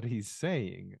with what he's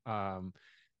saying.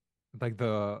 Like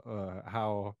the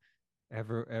how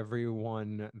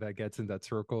everyone that gets in that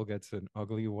circle gets an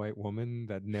ugly white woman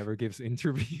that never gives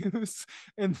interviews.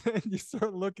 And then you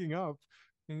start looking up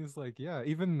and he's like, yeah,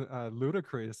 even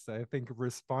Ludacris I think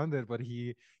responded, but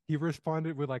he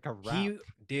responded with like a rap. He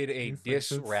did a He's like, diss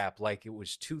that's rap like it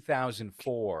was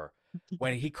 2004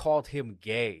 when he called him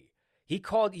gay.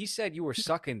 He said you were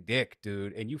sucking dick,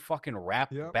 dude, and you fucking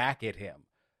rapped yep, back at him.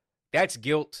 That's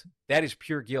guilt. That is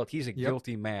pure guilt. He's a yep,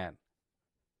 guilty man.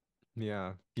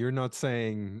 yeah, you're not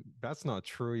saying that's not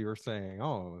true, you're saying,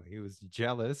 oh, he was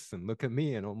jealous and look at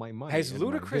me and all my money Has and my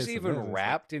Ludacris this and even this. It's like,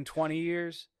 rapped in 20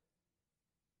 years?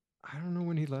 I don't know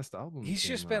when his last album He's came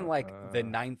just been out. like the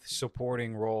ninth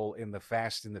supporting role in the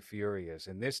Fast and the Furious,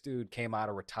 and this dude came out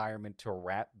of retirement to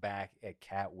rap back at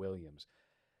Cat Williams.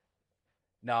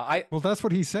 No, Well, that's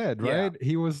what he said, yeah, right?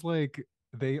 He was like,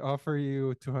 they offer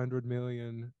you 200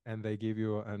 million and they give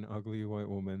you an ugly white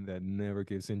woman that never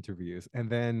gives interviews. And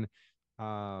then,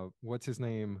 what's his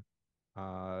name?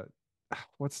 Uh,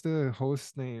 what's the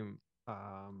host name?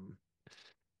 Um,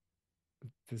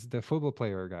 this the football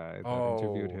player guy that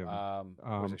interviewed oh, him.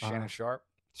 was it Shannon Sharp?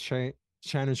 Shay,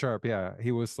 Shannon Sharp. Yeah,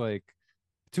 he was like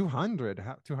 200,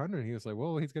 200. He was like,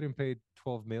 well, he's getting paid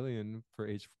 12 million for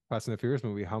each Fast and the Furious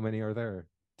movie. How many are there?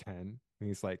 10. And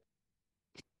he's like,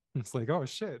 it's like, oh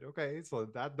shit, okay, so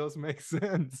that does make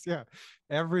sense. Yeah.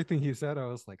 Everything he said, I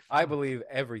was like, I fuck. believe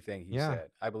everything he Yeah. said.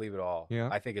 I believe it all. Yeah.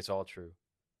 I think it's all true.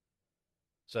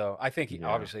 So I think Yeah.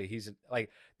 obviously he's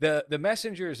like the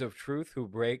messengers of truth who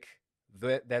break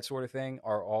that sort of thing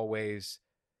are always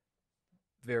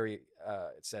very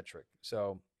eccentric.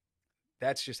 So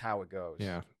that's just how it goes.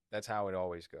 Yeah. That's how it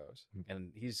always goes.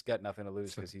 And he's got nothing to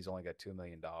lose So, because he's only got $2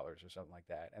 million or something like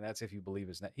that. And that's if you believe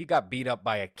his net. He got beat up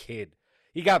by a kid.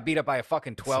 He got beat up by a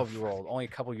fucking it's so 12-year old funny. only a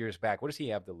couple years back. What does he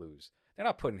have to lose? They're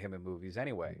not putting him in movies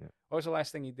anyway. Yeah. What was the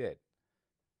last thing he did?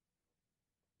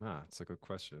 It's a good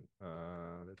question.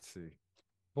 Let's see.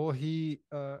 Well, he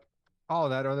oh,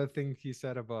 that other thing he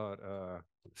said about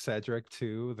Cedric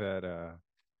too, that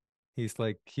he's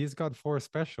like he's got 4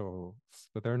 specials,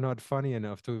 but they're not funny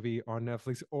enough to be on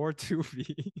Netflix or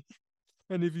Tubi.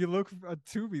 And if you look at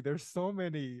Tubi, there's so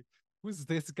many. who's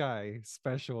this guy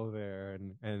special there?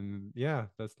 And yeah,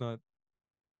 that's not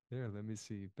there. Let me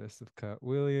see. Best of Cat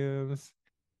Williams.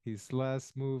 His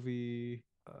last movie.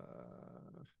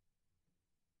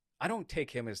 I don't take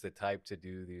him as the type to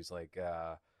do these like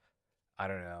I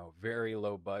don't know, very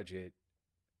low budget,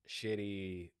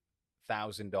 shitty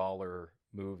 $1,000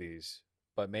 movies.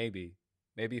 But maybe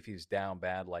if he's down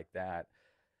bad like that,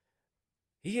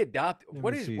 he adopt. Let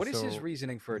What me is see. what is his So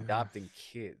reasoning for yeah, adopting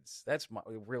kids? That's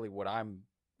really what I'm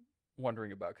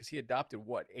wondering about because he adopted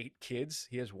what 8 kids.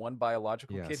 He has one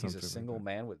biological yeah, kid. He's a something like single that.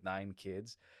 man with 9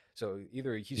 kids. So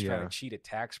either he's trying to Yeah. cheat a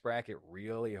tax bracket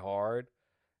really hard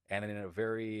and in a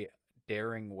very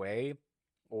daring way,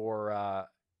 or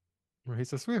Well,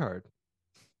 he's a sweetheart.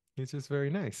 He's just very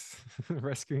nice,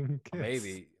 rescuing kids.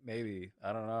 maybe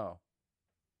I don't know.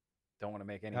 Don't want to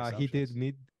make any He did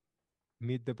assumptions.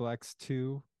 Meet the Blacks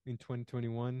 2 in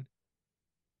 2021.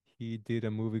 He did a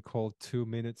movie called 2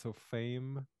 Minutes of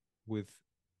Fame with,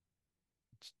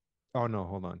 oh no,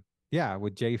 hold on. Yeah,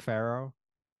 with Jay Farrow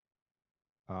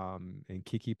and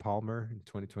Kiki Palmer in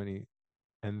 2020.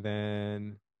 And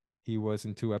then he was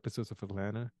in 2 episodes of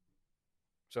Atlanta.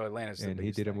 So Atlanta's the And he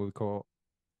biggest did a thing. movie called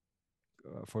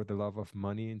For the Love of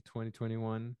Money in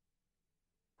 2021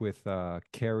 with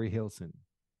Carrie Hilson.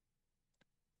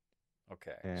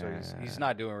 Okay, so he's And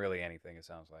not doing really anything. It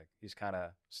sounds like he's kind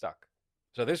of stuck.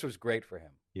 So this was great for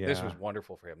him. This yeah, was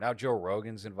wonderful for him. Now Joe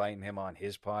Rogan's inviting him on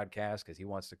his podcast because he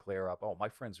wants to clear up. Oh, my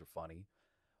friends are funny.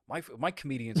 My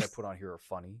comedians I put on here are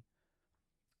funny.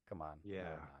 Come on, no, yeah.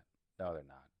 they're not. No, they're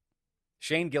not.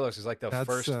 Shane Gillis is like the That's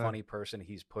first funny person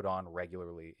he's put on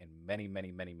regularly in many,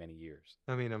 many, many, many years.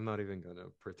 I mean, I'm not even gonna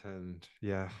pretend.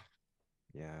 Yeah,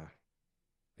 yeah,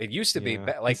 It used to be yeah.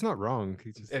 He's like not wrong.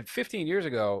 He just 15 years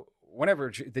ago, whenever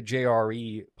the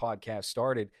JRE podcast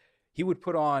started, he would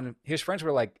put on his friends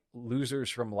were like losers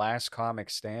from Last Comic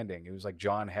Standing. It was like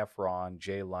John Heffron,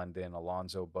 Jay London,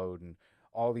 Alonzo Bowden,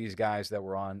 all these guys that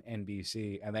were on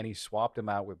NBC. And then he swapped them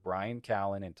out with Brian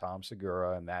Callen and Tom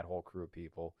Segura and that whole crew of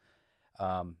people.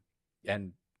 Um,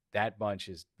 and that bunch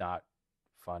is not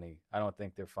funny. I don't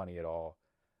think they're funny at all.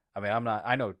 I mean, I'm not.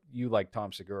 I know you like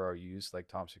Tom Segura, or you used to like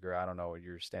Tom Segura. I don't know what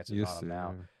your stance is on used him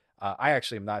now. to. I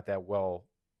actually am not that well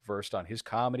versed on his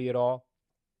comedy at all.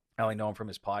 I only know him from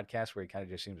his podcast, where he kind of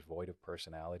just seems void of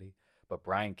personality. But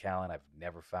Brian Callen, I've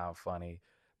never found funny.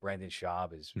 Brendan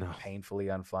Schaub is No, painfully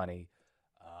unfunny.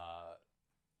 Uh,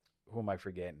 who am I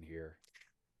forgetting here?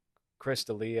 Chris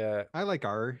D'Elia, I like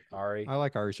Ari. Ari. I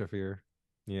like Ari Shafir.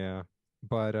 Yeah,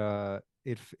 but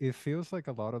it feels like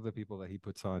a lot of the people that he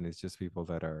puts on is just people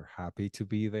that are happy to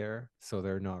be there, so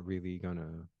they're not really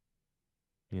gonna,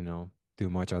 do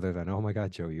much other than, oh my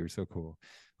God, Joe, you're so cool.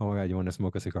 Oh my God, you want to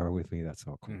smoke a cigar with me? That's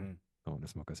so cool. Mm-hmm. I want to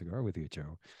smoke a cigar with you,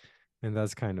 Joe. And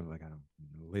that's kind of like, I don't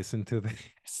listen to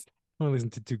this. I don't listen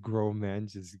to two grown men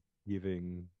just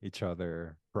giving each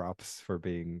other props for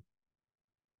being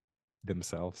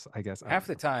themselves. I guess I Half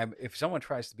don't the know. time, if someone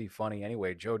tries to be funny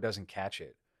anyway, Joe doesn't catch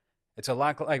it. It's a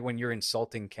lot like when you're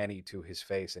insulting Kenny to his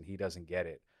face and he doesn't get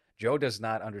it. Joe does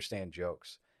not understand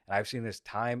jokes. And I've seen this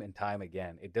time and time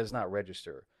again. It does not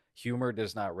register. Humor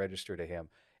does not register to him.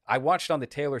 I watched on the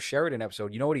Taylor Sheridan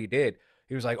episode. You know what he did?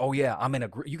 He was like, "Oh yeah, I'm in a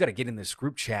group. You got to get in this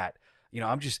group chat.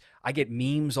 I get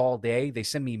memes all day. They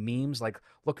send me memes like,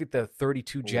 look at the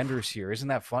 32 genders Oof. here. Isn't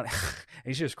that fun?" And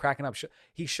he's just cracking up.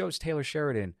 He shows Taylor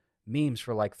Sheridan memes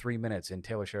for like 3 minutes, and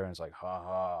Taylor Sheridan's like, "Ha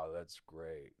ha, that's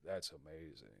great. That's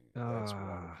amazing. That's Uh,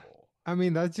 wonderful." I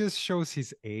mean, that just shows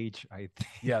his age, I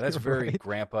Yeah, think, that's very right?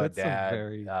 grandpa, That's a dad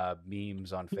very,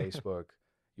 memes on yeah. Facebook.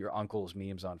 Your uncle's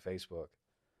memes on Facebook.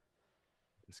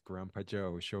 It's Grandpa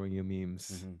Joe showing you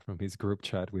memes Hmm. from his group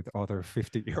chat with other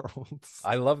 50-year-olds.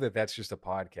 I love that that's just a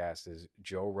podcast. Is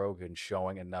Joe Rogan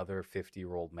showing another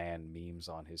 50-year-old man memes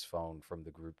on his phone from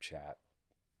the group chat?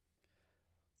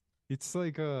 It's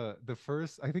like the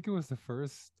first, I think it was the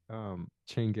first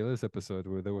Shane Gillis episode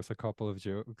where there was a couple of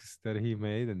jokes that he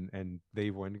made and they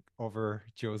went over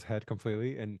Joe's head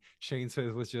completely, and Shane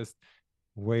says was just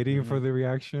waiting Hmm. for the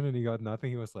reaction and he got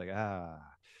nothing. He was like,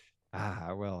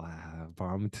 well,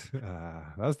 bummed.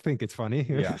 I think it's funny.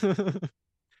 Yeah.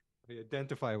 I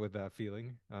identify with that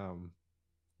feeling.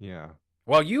 Yeah.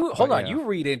 Well, you hold But on. yeah. You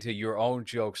read into your own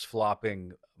jokes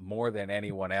flopping more than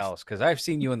anyone else because I've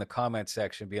seen you in the comment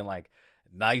section being like,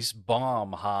 "Nice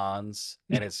bomb, Hans,"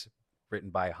 and it's written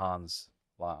by Hans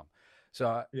Lam. So,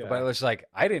 but Yeah. it's like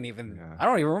I didn't even. Yeah. I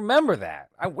don't even remember that.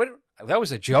 That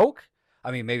was a joke.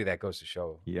 I mean, maybe that goes to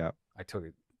show Yeah. I took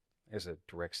it as a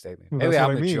direct statement. Well, Maybe that's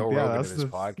what I'm I the mean. Joe Yeah, Rogan of that's this the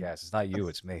podcast. It's not you,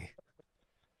 it's me.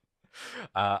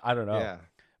 I don't know, yeah.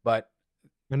 but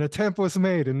An attempt was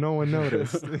made and no one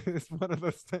noticed. It's one of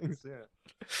those things.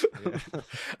 Yeah.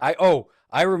 Yeah.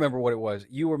 I remember what it was.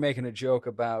 You were making a joke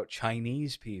about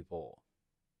Chinese people.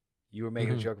 You were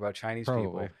making a Hmm. joke about Chinese Probably.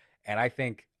 people, and I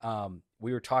think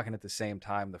we were talking at the same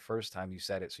time the first time you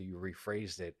said it, so you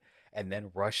rephrased it and then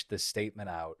rushed the statement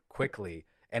out quickly,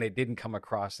 and it didn't come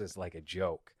across as like a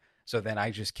joke. So then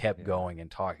I just kept Yeah. going and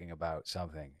talking about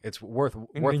something. It's worth And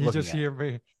you looking just at. hear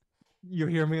me, you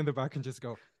hear me in the back and just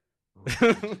go,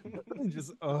 oh. And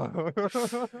just,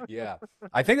 oh. Yeah,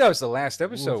 I think that was the last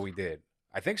episode Oof. we did.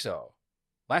 I think so.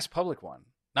 Last public one,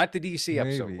 not the DC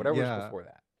episode. Maybe. Whatever was Yeah. before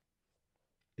that.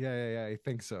 Yeah. I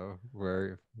think so.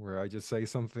 Where I just say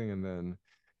something and then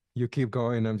you keep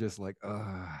going. I'm just like,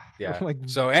 Yeah. like,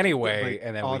 So anyway, like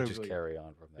and then we just audibly. carry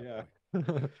on from that Yeah.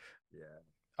 point. Yeah.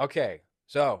 Okay,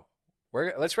 so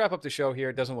let's wrap up the show here.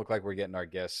 It doesn't look like we're getting our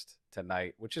guest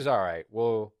tonight, which is all right.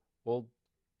 We'll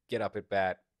get up at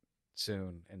bat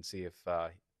soon and see if they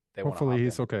want to Hopefully hop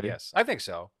he's in. okay. Yes, I think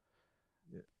so.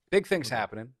 Yeah. Big things Okay.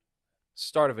 happening.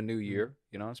 Start of a new Mhm. year.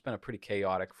 You know, it's been a pretty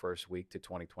chaotic first week to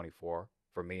 2024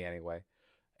 for me anyway,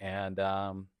 and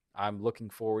I'm looking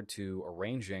forward to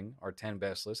arranging our 10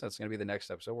 best list. That's going to be the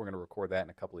next episode. We're going to record that in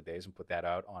a couple of days and put that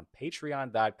out on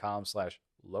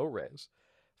patreon.com/lowres.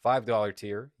 $5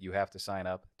 tier, you have to sign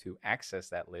up to access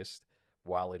that list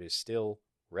while it is still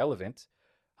relevant.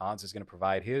 Hans is going to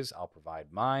provide his, I'll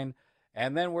provide mine.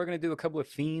 And then we're going to do a couple of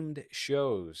themed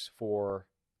shows for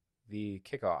the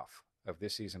kickoff of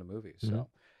this season of movies. Mhm.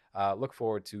 So look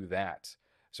forward to that.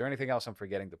 Is there anything else I'm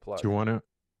forgetting to Do plug? you want to?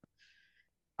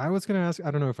 I was gonna ask.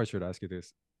 I don't know if I should ask you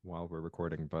this while we're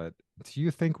recording, but do you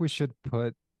think we should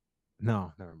put?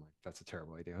 No, never mind. That's a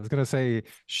terrible idea. I was gonna say,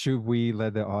 should we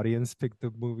let the audience pick the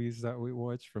movies that we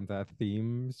watch from that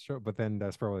theme show? But then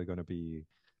that's probably gonna be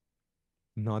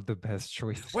not the best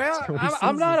choice Well, I'm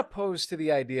choices. not opposed to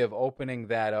the idea of opening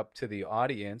that up to the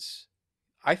audience.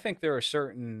 I think there are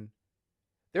certain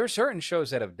shows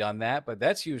that have done that, but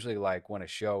that's usually like when a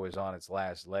show is on its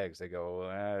last legs. They go,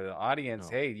 the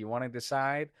audience, No. hey, you want to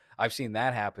decide? I've seen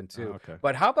that happen too. Okay.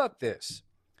 But how about this?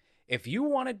 If you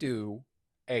want to do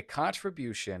a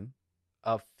contribution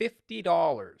of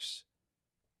 $50,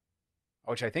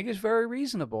 which I think is very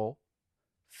reasonable,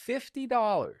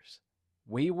 $50,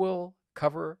 we will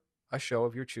cover a show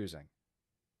of your choosing.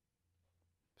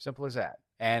 Simple as that.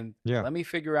 And Yeah. let me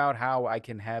figure out how I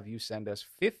can have you send us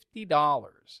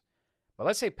 $50. But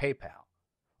let's say PayPal.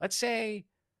 Let's say,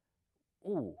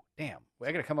 ooh, damn,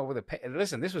 I got to come up with a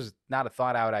listen, this was not a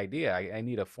thought out idea. I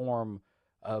need a form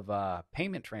of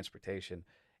payment transportation.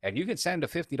 And you can send a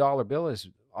 $50 bill as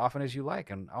often as you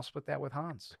like, and I'll split that with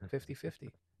Hans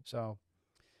 50-50. So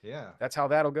Yeah. that's how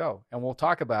that'll go. And we'll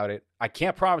talk about it. I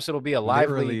can't promise it'll be a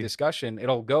lively Literally. discussion.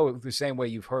 It'll go the same way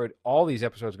you've heard all these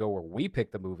episodes go, where we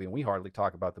pick the movie and we hardly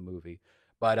talk about the movie.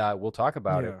 But we'll talk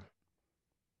about it.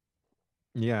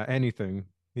 Yeah. Yeah. Anything.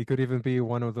 It could even be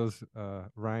one of those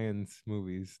Ryan's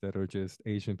movies that are just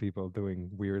Asian people doing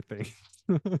weird things.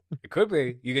 It could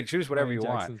be. You can choose whatever Ryan you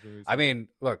want. Jackson's movies. I mean,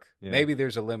 look, Yeah. maybe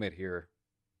there's a limit here.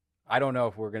 I don't know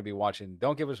if we're going to be watching.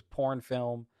 Don't give us porn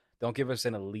film. Don't give us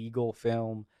an illegal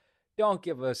film. Don't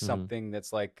give us Mhm. something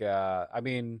that's like, I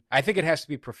mean, I think it has to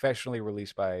be professionally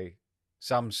released by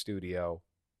some studio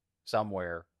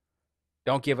somewhere.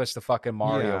 Don't give us the fucking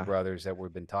Mario Yeah. Brothers that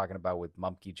we've been talking about with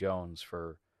Mumkey Jones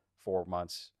for 4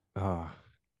 months. Oh,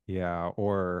 yeah,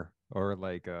 or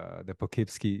like the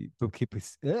Poughkeepsie, I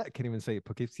can't even say it,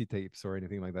 Poughkeepsie tapes or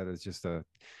anything like that. It's just a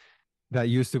that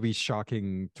used to be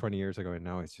shocking 20 years ago, and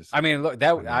now it's just I mean, look,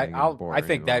 that annoying and I boring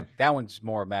think and long. that one's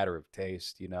more a matter of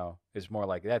taste. You know, it's more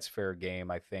like that's fair game.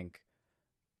 I think,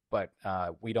 but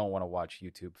we don't want to watch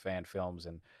YouTube fan films.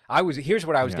 And here's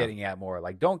what I was Yeah, getting at more.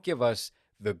 Like, don't give us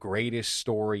the greatest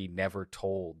story never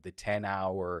told, the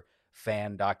 10-hour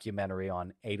fan documentary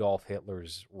on Adolf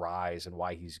Hitler's rise and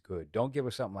why he's good. Don't give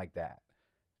us something like that.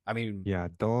 I mean, yeah.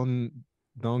 Don't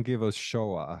give us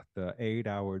Showa, the 8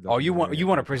 hour oh, you documentary want to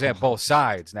about the present both Holocaust.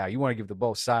 sides now. You want to give the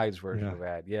both sides version Yeah, of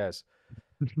that. Yes.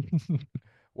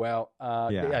 Well, yeah.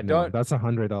 yeah, No, don't. that's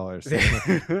 $100.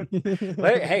 That's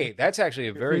not Hey, that's actually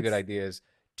a if very good it's idea. Is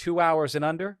 2 hours and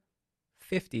under,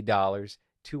 $50.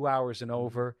 2 hours and Mhm.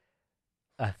 over,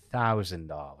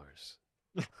 $1,000.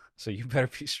 So you better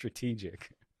be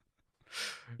strategic.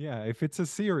 Yeah, if it's a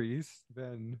series,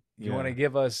 then You want to yeah,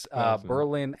 give us 1,000.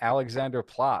 Berlin Alexander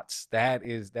Platz.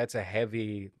 That's a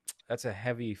heavy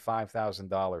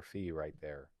 $5,000 fee right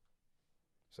there.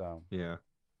 So Yeah.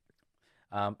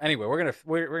 anyway, we're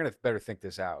gonna better think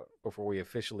this out before we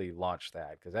officially launch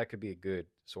that, because that could be a good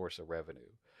source of revenue.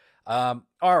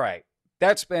 All right,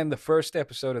 that's been the first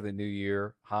episode of the new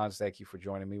year. Hans, thank you for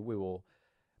joining me. We will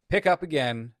pick up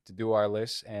again to do our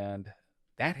lists. And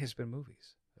that has been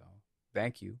movies. So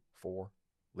thank you for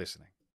listening.